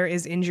pain, and there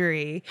is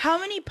injury. How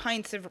many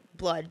pints of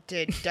blood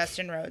did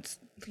Dustin Rhodes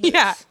lose?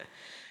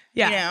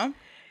 Yeah.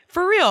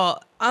 For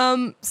real.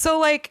 So,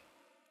 like,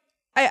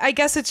 I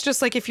guess it's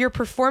just like, if you're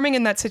performing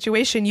in that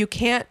situation, you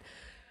can't,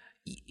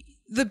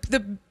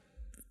 the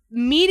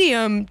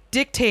medium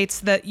dictates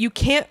that you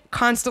can't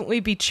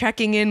constantly be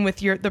checking in with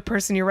the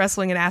person you're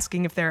wrestling and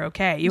asking if they're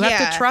okay. You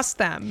have to trust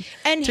them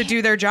to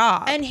do their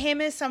job. And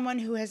him as someone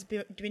who has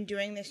been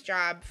doing this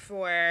job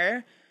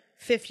for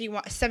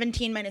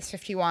 17 minus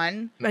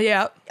 51.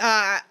 Yeah.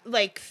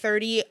 Like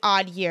 30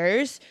 odd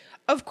years.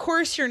 Of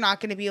course you're not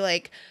going to be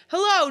like,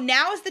 hello,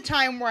 now is the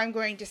time where I'm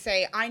going to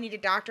say I need a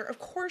doctor. Of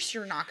course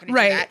you're not going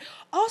to do that.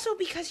 Also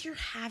because you're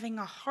having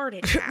a heart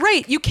attack.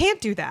 Right. You can't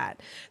do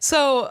that.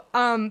 So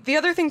the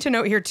other thing to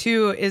note here,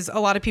 too, is a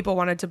lot of people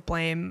wanted to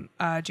blame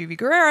Juvie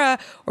Guerrera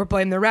or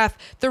blame the ref.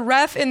 The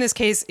ref in this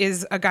case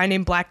is a guy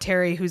named Black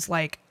Terry, who's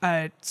like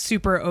a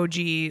super OG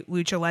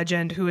lucha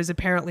legend, who is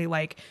apparently,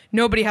 like,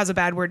 nobody has a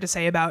bad word to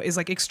say about, is,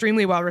 like,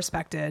 extremely well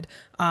respected.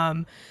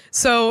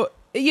 So,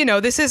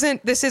 this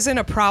isn't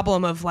a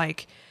problem of,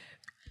 like,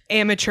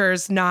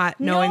 amateurs not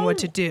knowing what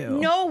to do.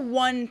 No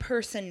one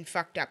person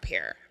fucked up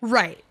here.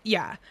 Right.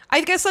 Yeah.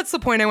 I guess that's the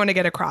point I want to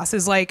get across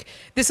is like,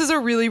 this is a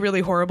really,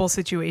 really horrible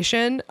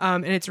situation.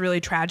 And it's really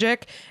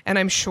tragic. And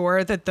I'm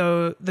sure that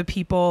the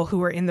people who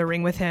were in the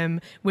ring with him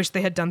wish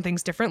they had done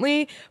things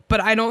differently, but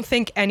I don't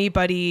think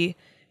anybody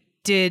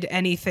did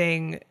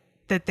anything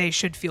that they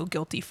should feel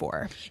guilty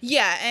for.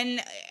 Yeah,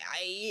 and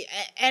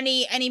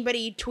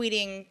anybody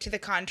tweeting to the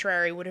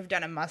contrary would have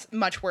done a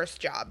much worse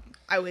job,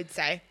 I would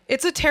say.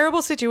 It's a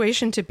terrible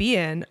situation to be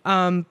in,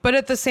 but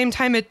at the same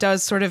time, it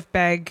does sort of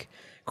beg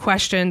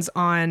questions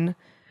on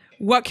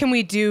what can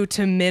we do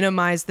to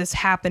minimize this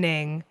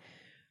happening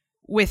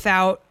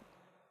without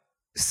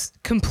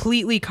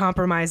completely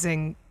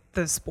compromising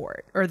the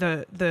sport or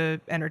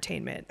the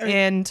entertainment.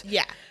 And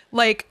yeah,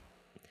 like,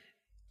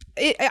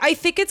 I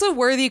think it's a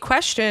worthy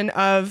question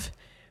of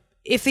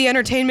if the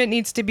entertainment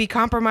needs to be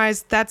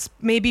compromised, that's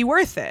maybe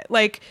worth it.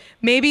 Like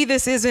maybe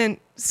this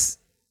isn't,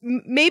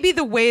 maybe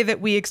the way that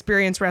we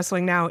experience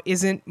wrestling now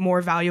isn't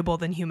more valuable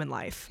than human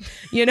life.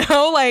 You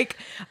know, like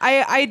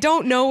I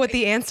don't know what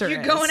the answer is.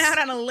 You're going out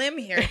on a limb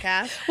here,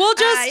 Cass. Well,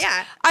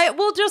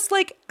 just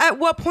like at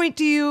what point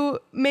do you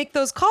make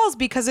those calls?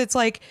 Because it's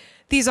like,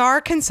 these are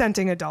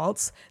consenting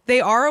adults.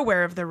 They are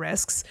aware of the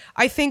risks.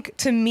 I think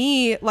to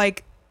me,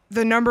 like,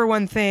 the number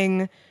one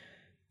thing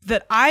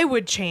that I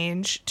would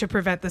change to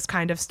prevent this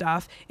kind of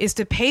stuff is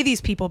to pay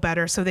these people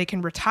better so they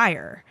can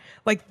retire.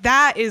 Like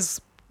that is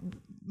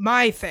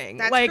my thing.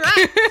 That's like,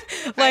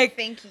 correct. like, I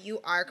think you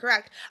are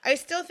correct. I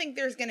still think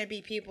there's going to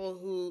be people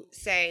who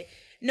say,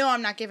 no,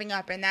 I'm not giving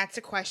up. And that's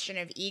a question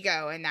of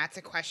ego. And that's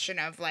a question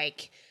of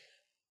like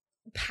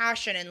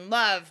passion and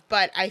love.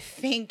 But I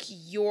think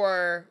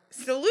your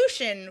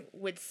solution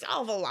would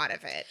solve a lot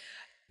of it.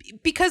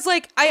 Because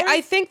like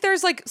I think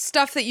there's like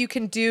stuff that you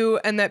can do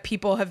and that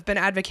people have been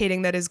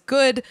advocating that is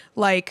good.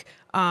 Like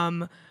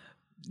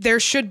there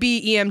should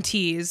be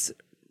EMTs.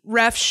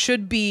 Refs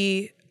should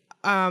be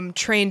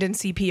trained in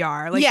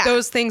CPR. Like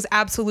those things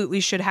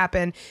absolutely should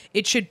happen.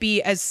 It should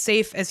be as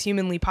safe as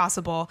humanly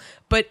possible.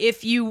 But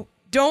if you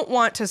don't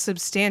want to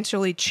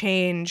substantially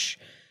change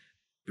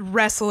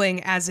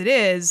wrestling as it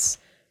is,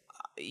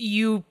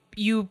 you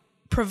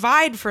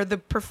provide for the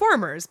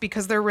performers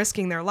because they're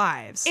risking their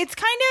lives. It's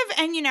kind of,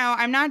 and you know,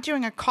 I'm not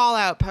doing a call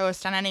out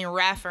post on any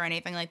ref or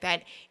anything like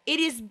that. It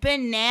is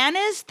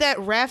bananas that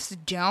refs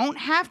don't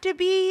have to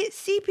be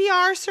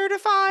CPR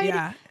certified.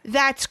 Yeah.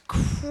 That's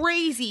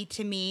crazy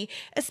to me,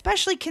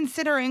 especially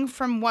considering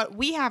from what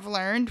we have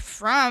learned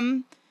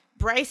from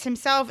Bryce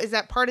himself is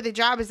that part of the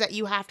job is that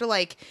you have to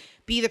like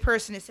be the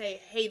person to say,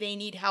 hey, they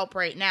need help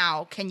right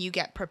now. Can you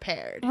get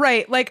prepared?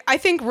 Right. Like, I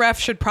think refs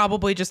should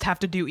probably just have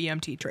to do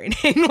EMT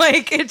training.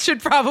 Like, it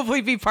should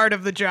probably be part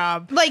of the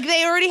job. Like,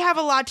 they already have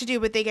a lot to do,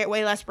 but they get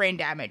way less brain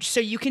damage. So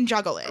you can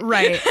juggle it.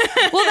 Right.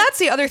 Well, that's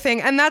the other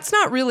thing. And that's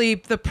not really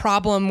the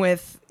problem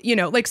with, you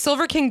know, like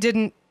Silver King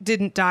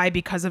didn't die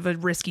because of a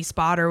risky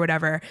spot or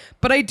whatever.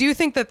 But I do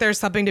think that there's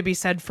something to be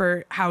said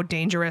for how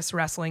dangerous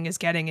wrestling is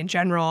getting in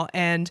general.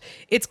 And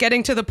it's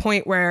getting to the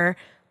point where,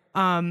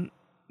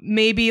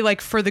 maybe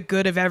like for the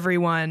good of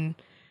everyone,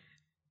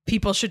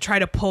 people should try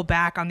to pull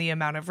back on the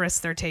amount of risks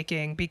they're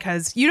taking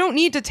because you don't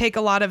need to take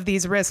a lot of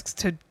these risks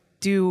to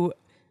do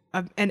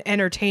an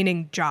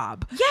entertaining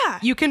job. Yeah.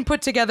 You can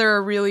put together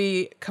a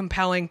really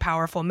compelling,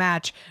 powerful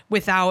match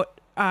without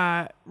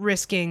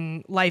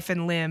risking life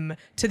and limb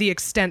to the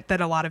extent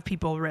that a lot of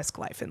people risk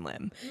life and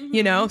limb,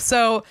 you know?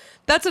 So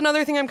that's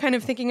another thing I'm kind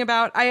of thinking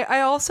about.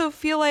 I also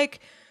feel like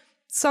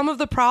some of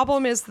the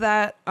problem is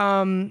that,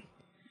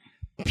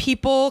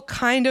 people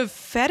kind of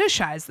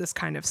fetishize this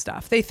kind of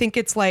stuff. They think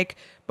it's like,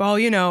 well,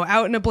 you know,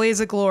 out in a blaze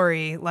of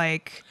glory,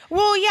 like.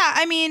 Well, yeah.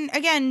 I mean,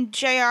 again,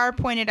 JR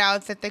pointed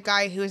out that the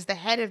guy who is the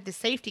head of the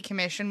safety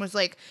commission was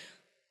like,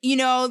 you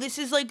know, this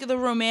is like the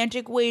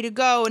romantic way to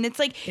go. And it's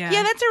like, yeah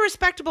that's a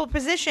respectable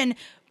position,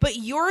 but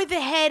you're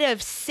the head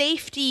of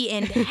safety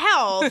and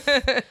health.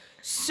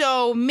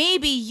 So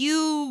maybe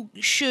you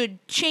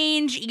should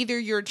change either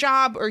your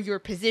job or your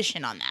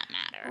position on that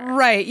matter.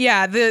 Right.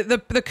 Yeah.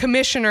 The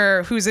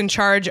commissioner who's in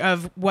charge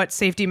of what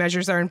safety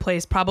measures are in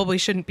place probably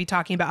shouldn't be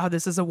talking about how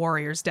this is a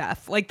warrior's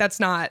death. Like that's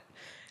not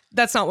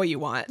what you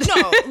want.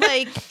 No,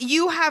 like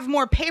you have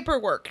more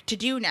paperwork to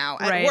do now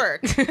at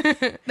work.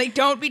 Like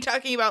don't be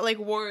talking about like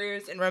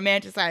warriors and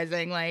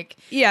romanticizing like.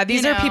 Yeah,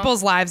 these are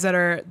people's lives that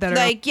are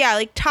like, yeah,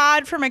 like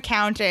Todd from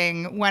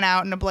accounting went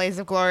out in a blaze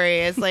of glory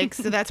is like,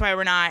 so that's why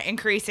we're not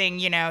increasing,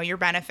 you know, your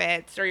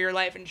benefits or your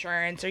life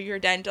insurance or your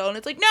dental. And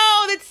it's like,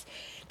 no,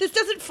 this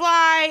doesn't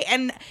fly.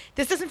 And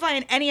this doesn't fly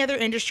in any other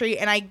industry.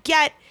 And I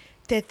get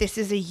that this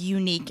is a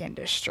unique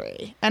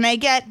industry. And I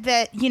get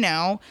that, you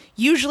know,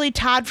 usually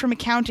Todd from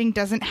accounting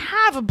doesn't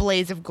have a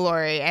blaze of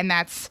glory and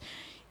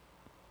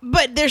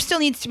but there still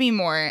needs to be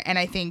more. And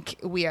I think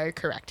we are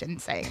correct in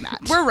saying that.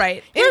 We're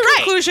right. In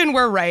conclusion,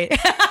 we're right.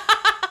 Yeah,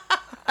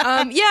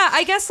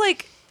 I guess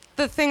like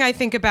the thing I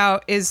think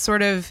about is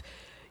sort of,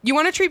 you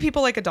want to treat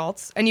people like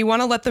adults and you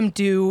want to let them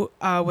do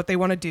what they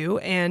want to do.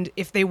 And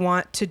if they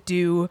want to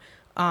do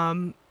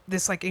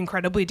this like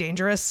incredibly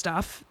dangerous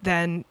stuff,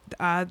 then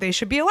they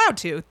should be allowed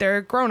to.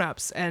 They're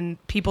grown-ups,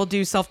 and people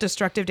do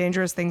self-destructive,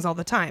 dangerous things all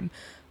the time.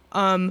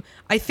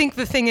 I think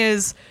the thing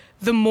is,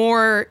 the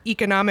more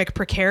economic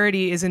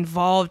precarity is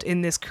involved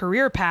in this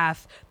career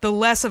path, the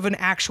less of an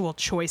actual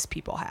choice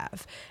people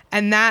have.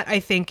 And that,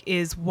 I think,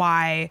 is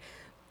why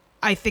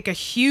I think a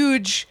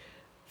huge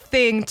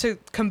thing to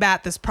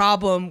combat this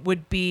problem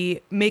would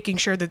be making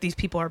sure that these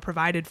people are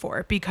provided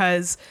for.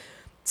 Because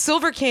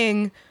Silver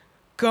King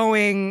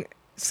dying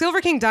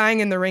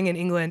in the ring in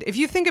England, if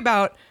you think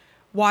about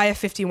why a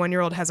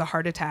 51-year-old has a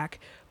heart attack,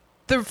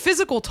 the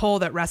physical toll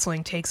that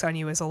wrestling takes on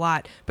you is a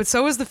lot, but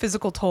so is the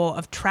physical toll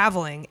of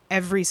traveling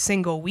every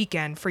single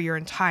weekend for your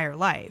entire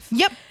life.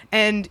 Yep.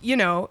 And, you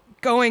know,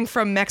 going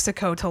from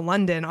Mexico to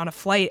London on a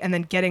flight and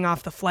then getting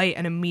off the flight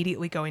and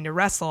immediately going to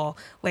wrestle,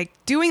 like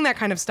doing that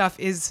kind of stuff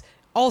is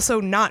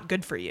also not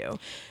good for you.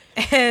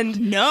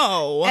 And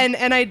no.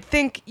 And I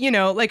think, you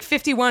know, like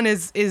 51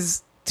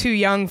 is too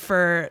young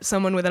for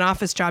someone with an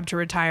office job to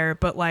retire,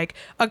 but like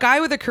a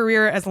guy with a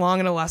career as long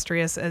and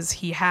illustrious as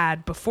he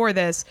had before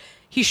this,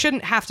 he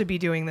shouldn't have to be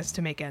doing this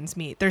to make ends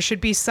meet. There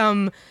should be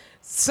some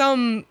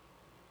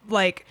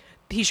like,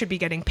 he should be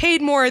getting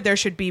paid more. There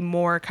should be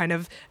more kind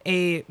of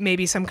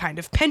maybe some kind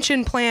of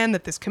pension plan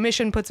that this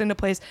commission puts into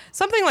place,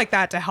 something like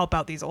that to help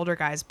out these older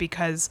guys,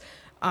 because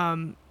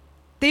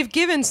they've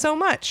given so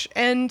much.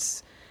 And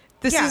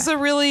this is a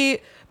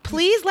really...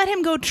 Please let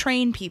him go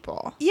train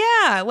people.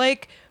 Yeah,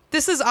 like,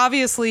 this is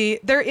obviously...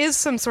 There is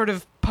some sort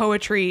of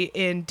poetry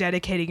in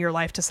dedicating your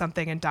life to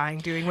something and dying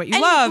doing what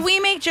you love. We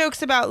make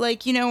jokes about,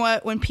 like, you know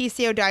what, when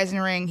PCO dies in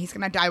a ring, he's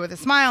going to die with a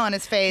smile on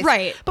his face.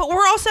 Right. But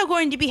we're also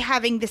going to be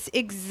having this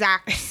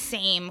exact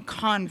same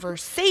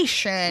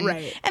conversation.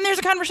 Right. And there's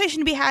a conversation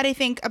to be had, I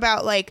think,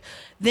 about, like,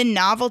 the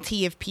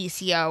novelty of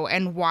PCO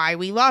and why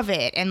we love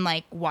it and,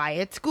 like, why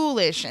it's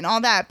ghoulish and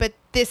all that. But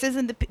this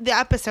isn't the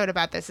episode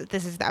about this.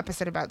 This is the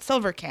episode about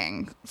Silver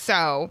King.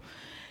 So,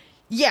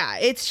 yeah,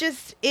 it's,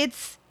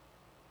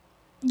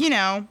 you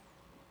know...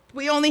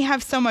 We only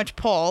have so much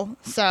pull,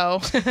 so...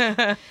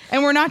 and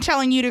we're not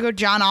telling you to go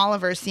John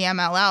Oliver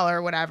CMLL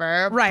or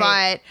whatever. Right.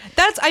 But...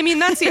 That's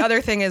the other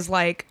thing is,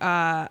 like,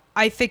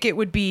 I think it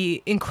would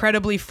be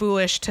incredibly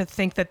foolish to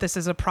think that this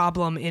is a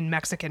problem in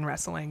Mexican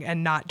wrestling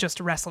and not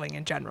just wrestling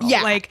in general.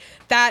 Yeah. Like,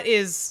 that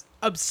is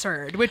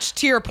absurd, which,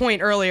 to your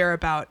point earlier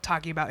about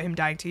talking about him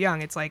dying too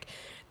young, it's like,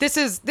 this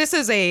is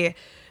a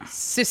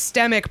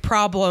systemic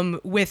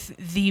problem with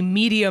the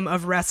medium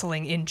of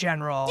wrestling in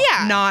general.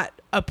 Yeah. Not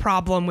a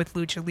problem with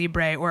Lucha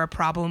Libre or a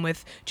problem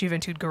with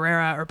Juventud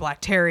Guerrera or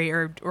Black Terry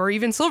or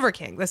even Silver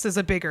King. This is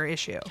a bigger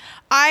issue.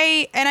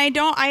 I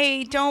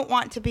don't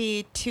want to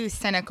be too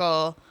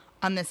cynical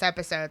on this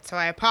episode, so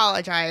I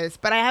apologize,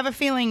 but I have a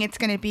feeling it's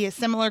going to be a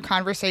similar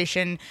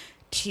conversation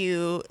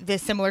to the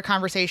similar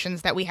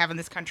conversations that we have in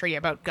this country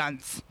about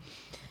guns.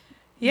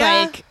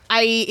 Yeah. Like,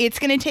 it's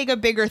going to take a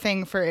bigger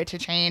thing for it to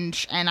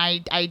change, and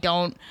I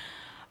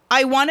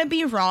want to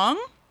be wrong,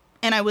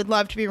 and I would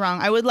love to be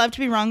wrong. I would love to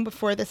be wrong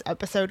before this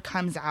episode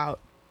comes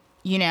out,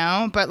 you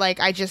know? But, like,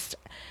 I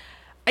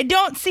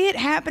don't see it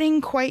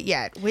happening quite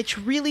yet, which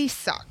really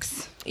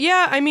sucks.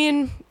 Yeah, I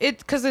mean,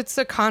 because it's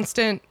a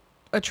constant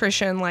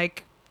attrition.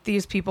 Like,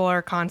 these people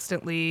are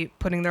constantly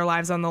putting their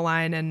lives on the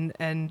line,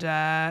 and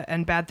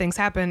bad things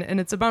happen, and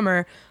it's a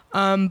bummer.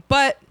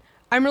 But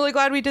I'm really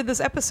glad we did this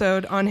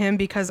episode on him,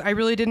 because I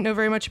really didn't know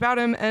very much about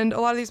him, and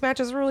a lot of these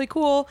matches were really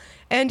cool,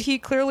 and he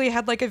clearly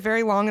had like a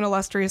very long and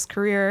illustrious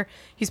career.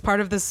 He's part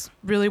of this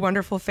really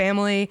wonderful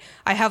family.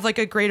 I have like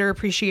a greater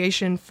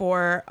appreciation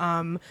for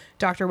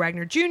Dr.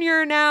 Wagner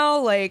Jr. now,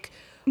 like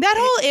that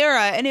whole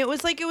era, and it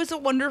was a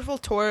wonderful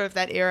tour of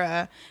that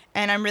era,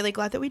 and I'm really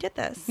glad that we did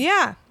this.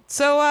 Yeah.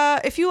 So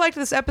if you liked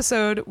this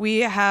episode, we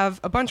have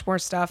a bunch more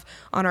stuff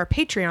on our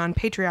Patreon,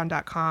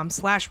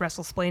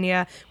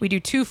 patreon.com/WrestleSplania. We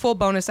do 2 full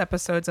bonus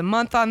episodes a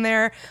month on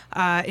there.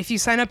 If you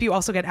sign up, you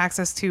also get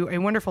access to a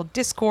wonderful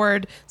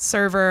Discord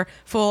server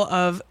full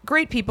of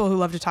great people who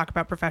love to talk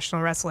about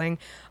professional wrestling.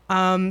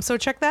 So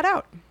check that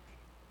out.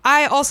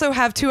 I also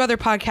have 2 other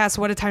podcasts,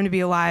 What a Time to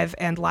Be Alive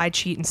and Lie,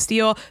 Cheat, and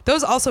Steal.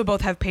 Those also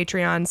both have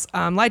Patreons.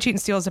 Lie, Cheat, and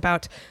Steal is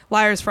about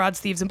liars, frauds,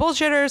 thieves, and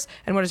bullshitters.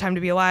 And What a Time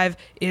to Be Alive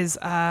is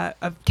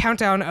a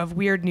countdown of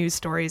weird news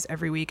stories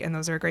every week, and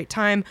those are a great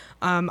time.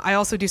 I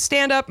also do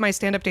stand-up. My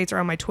stand-up dates are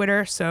on my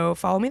Twitter, so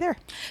follow me there.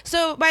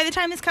 So by the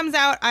time this comes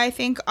out, I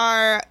think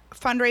our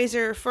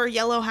fundraiser for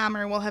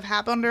Yellowhammer will have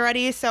happened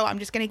already, so I'm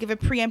just going to give a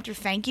preemptive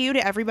thank you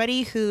to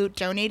everybody who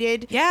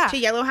donated to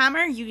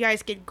Yellowhammer. You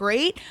guys did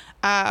great.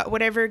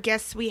 Whatever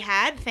guests we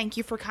had, thank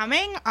you for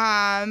coming.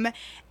 And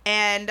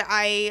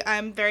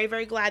I'm very,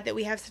 very glad that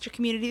we have such a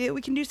community that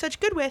we can do such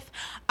good with.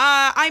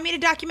 I made a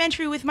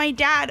documentary with my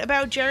dad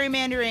about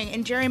gerrymandering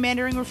and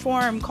gerrymandering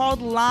reform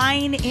called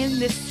Line in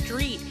the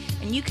Street,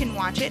 and you can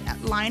watch it at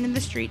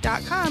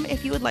lineinthestreet.com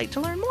if you would like to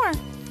learn more.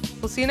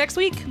 We'll see you next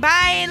week.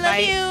 Bye. Love Bye.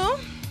 you.